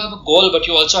have to have a goal, but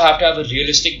you also have to have a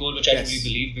realistic goal, which I Yes. truly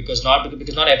believe, because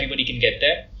not everybody can get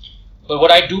there. But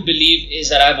what I do believe is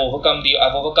that I've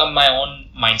overcome my own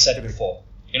mindset before.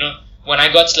 You know, when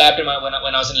I got slapped when I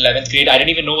was in 11th grade, I didn't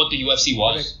even know what the UFC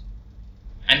was. Correct.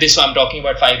 And this, I'm talking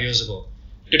about 5 years ago.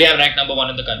 Today, I'm ranked number 1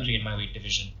 in the country in my weight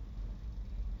division.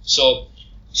 So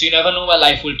you never know where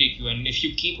life will take you, and if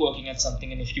you keep working at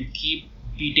something, and if you keep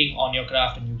beating on your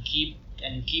craft, and you keep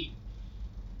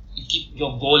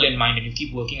your goal in mind, and you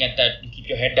keep working at that, you keep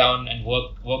your head down and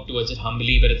work towards it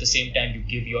humbly, but at the same time you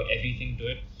give your everything to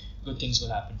it, good things will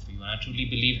happen for you. And I truly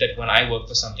believe that when I work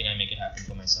for something, I make it happen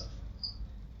for myself.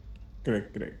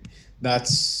 Correct.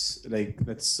 That's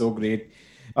so great.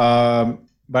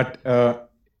 But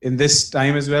in this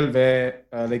time as well, where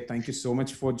thank you so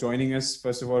much for joining us.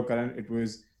 First of all, Karan, it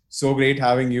was so great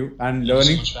having you and Thank you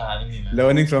so much for having me, man.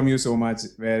 learning from you so much.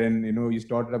 Wherein you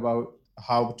started about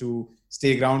how to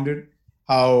stay grounded,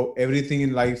 how everything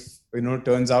in life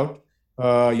turns out.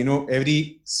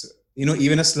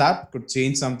 Even a slap could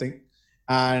change something,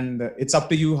 and it's up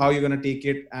to you how you're gonna take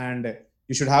it. And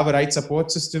you should have a right support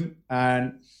system.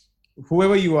 And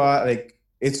whoever you are,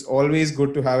 it's always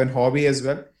good to have a hobby as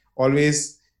well.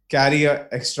 Always carry a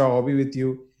extra hobby with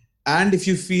you. And if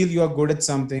you feel you are good at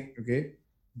something, okay,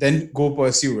 then go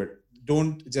pursue it.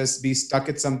 Don't just be stuck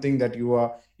at something that you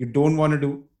don't want to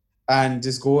do, and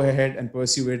just go ahead and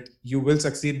pursue it. You will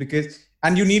succeed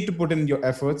and you need to put in your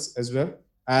efforts as well.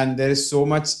 And there is so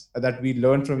much that we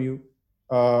learn from you.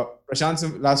 Prashant,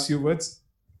 some last few words.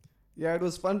 Yeah, it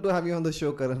was fun to have you on the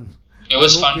show, Karan. It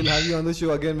was I hope fun. We'll have you on the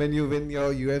show again when you win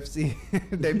your UFC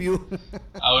debut.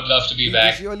 I would love to be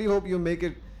back. I surely hope you make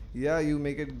it. Yeah, you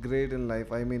make it great in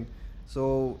life. I mean,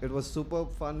 so it was super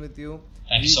fun with you.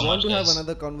 Thank you so We want much, to have guys.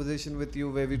 another conversation with you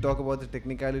where we talk about the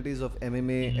technicalities of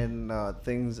MMA and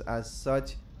things as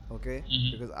such. Okay,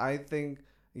 because I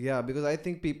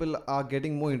think people are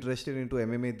getting more interested into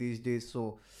MMA these days.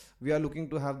 So we are looking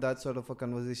to have that sort of a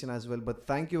conversation as well. But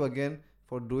thank you again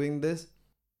for doing this.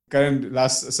 Karan,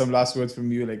 some last words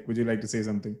from you. Would you like to say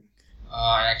something?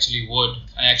 I actually would.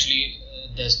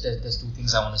 There's 2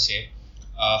 things I want to say.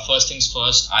 First things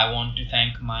first, I want to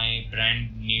thank my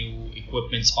brand new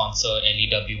equipment sponsor,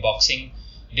 LEW Boxing.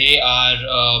 They are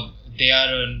a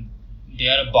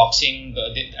boxing.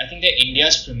 I think they're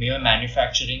India's premier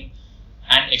manufacturer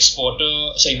and exporter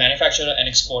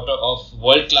of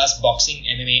world-class boxing,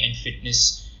 MMA, and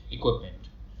fitness equipment.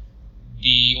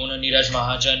 The owner Neeraj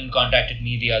Mahajan contacted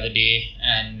me the other day,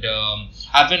 and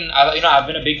I've been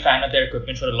a big fan of their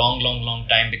equipment for a long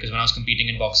time, because when I was competing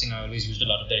in boxing, I always used a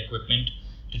lot of their equipment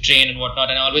to train and whatnot,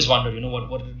 and I always wondered, what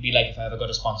would it be like if I ever got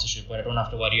a sponsorship where I don't have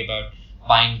to worry about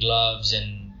buying gloves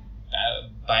and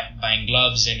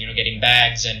getting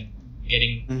bags and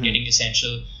getting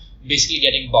essential, basically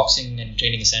getting boxing and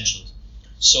training essentials.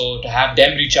 So to have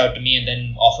them reach out to me and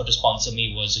then offer to sponsor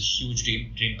me was a huge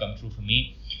dream come true for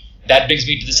me. That brings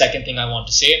me to the second thing I want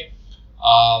to say.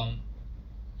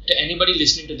 To anybody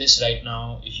listening to this right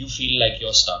now, if you feel like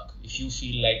you're stuck, if you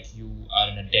feel like you are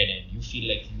in a dead end, you feel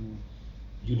like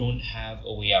you don't have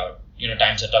a way out.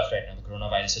 Times are tough right now. The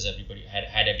coronavirus has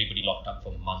had everybody locked up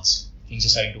for months. Things are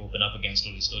starting to open up again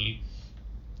slowly.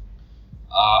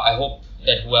 I hope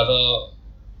that whoever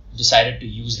decided to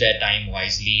use their time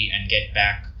wisely and get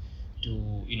back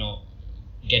to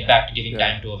giving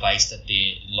time to a vice that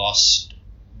they lost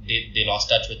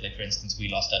touch with. Like, for instance, we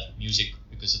lost touch with music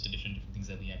because of the different things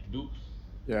that we had to do.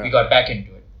 Yeah. We got back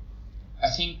into it. I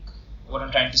think what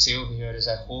I'm trying to say over here is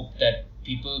I hope that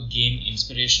people gain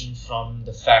inspiration from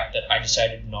the fact that I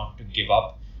decided not to give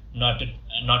up, not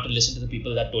to listen to the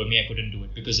people that told me I couldn't do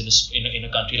it. Because in a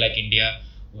country like India,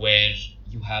 where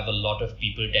you have a lot of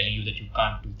people telling you that you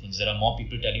can't do things. There are more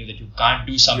people telling you that you can't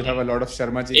do something. You have a lot of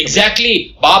Sharma ji.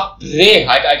 Exactly. Baap re.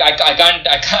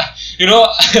 I can't. You know,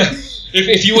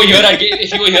 if you were here, I'd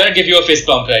give you a fist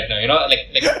bump right now. You know, like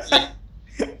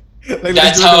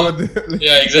that's how.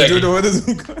 Yeah, exactly. Do it over the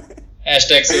Zoom.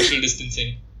 Hashtag social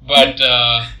distancing. But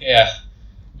yeah,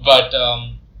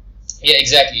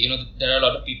 exactly. You know, there are a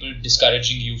lot of people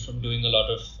discouraging you from doing a lot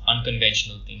of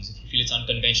unconventional things. If you feel it's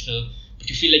unconventional, but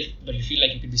you feel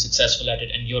like you can be successful at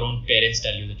it, and your own parents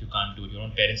tell you that you can't do it. Your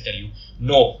own parents tell you,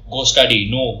 no, go study,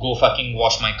 no, go fucking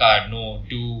wash my car, no,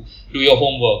 do your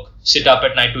homework, sit up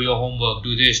at night, do your homework,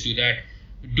 do this, do that,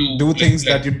 do things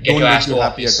that you don't make you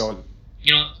happy at all.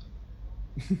 You know,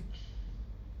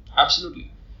 absolutely.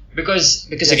 Because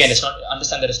yes. Again, it's not,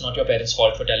 understand that it's not your parents'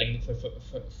 fault for telling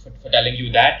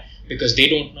you that, because they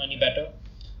don't know any better.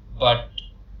 But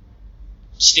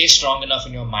stay strong enough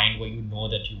in your mind where you know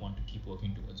that you want to keep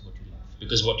working towards what you love.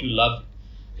 Because what you love,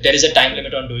 there is a time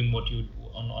limit on doing what you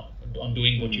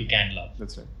doing what you can love.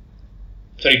 That's right.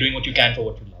 Sorry, doing what you can for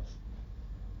what you love.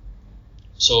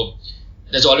 So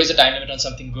there's always a time limit on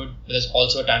something good, but there's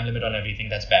also a time limit on everything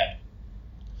that's bad.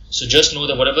 So just know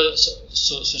that whatever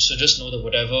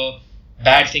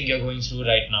bad thing you're going through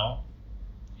right now,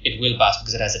 it will pass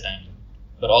because it has a time limit.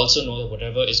 But also know that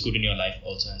whatever is good in your life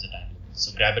also has a time limit.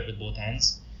 So grab it with both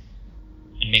hands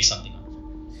and make something out of it.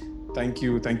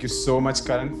 Thank you so much,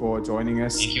 Karan, for joining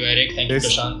us. Thank you, Eric. Thank you,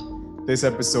 Prashant. This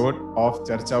episode of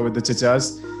Charcha with the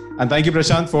Chachas. And thank you,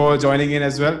 Prashant, for joining in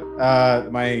as well,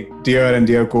 my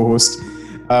dear co-host.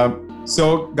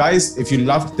 So guys, if you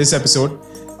loved this episode,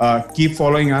 keep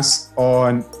following us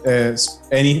on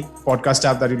any podcast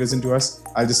app that you listen to us.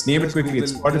 I'll just name it quickly.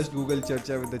 Just Google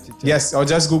Charcha with the Chachas. Yes, or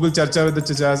just Google Charcha with the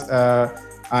Chachas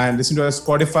and listen to us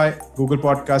Spotify, Google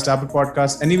Podcast, Apple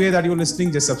Podcast. Anywhere that you're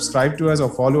listening, just subscribe to us or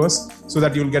follow us so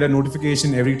that you'll get a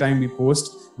notification every time we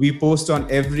post. We put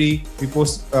out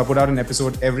an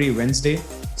episode every Wednesday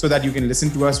so that you can listen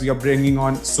to us. We are bringing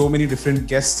on so many different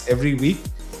guests every week.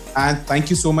 And thank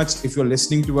you so much if you're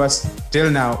listening to us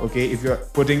till now, okay? If you're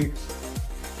putting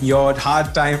your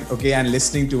hard time, okay, and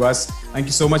listening to us, thank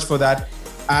you so much for that.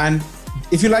 And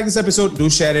if you like this episode, do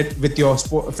share it with your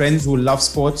friends who love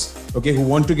sports, okay, who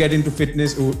want to get into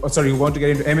fitness, who want to get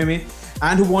into MMA,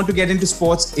 and who want to get into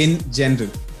sports in general.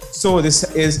 So this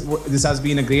has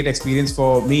been a great experience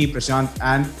for me, Prashant,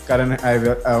 and Karan,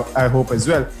 I hope as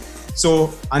well.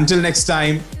 So until next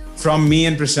time, from me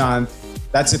and Prashant,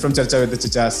 that's it from Charcha with the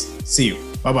Chachas. See you.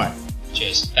 Bye-bye.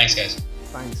 Cheers. Thanks, guys.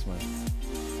 Thanks, man.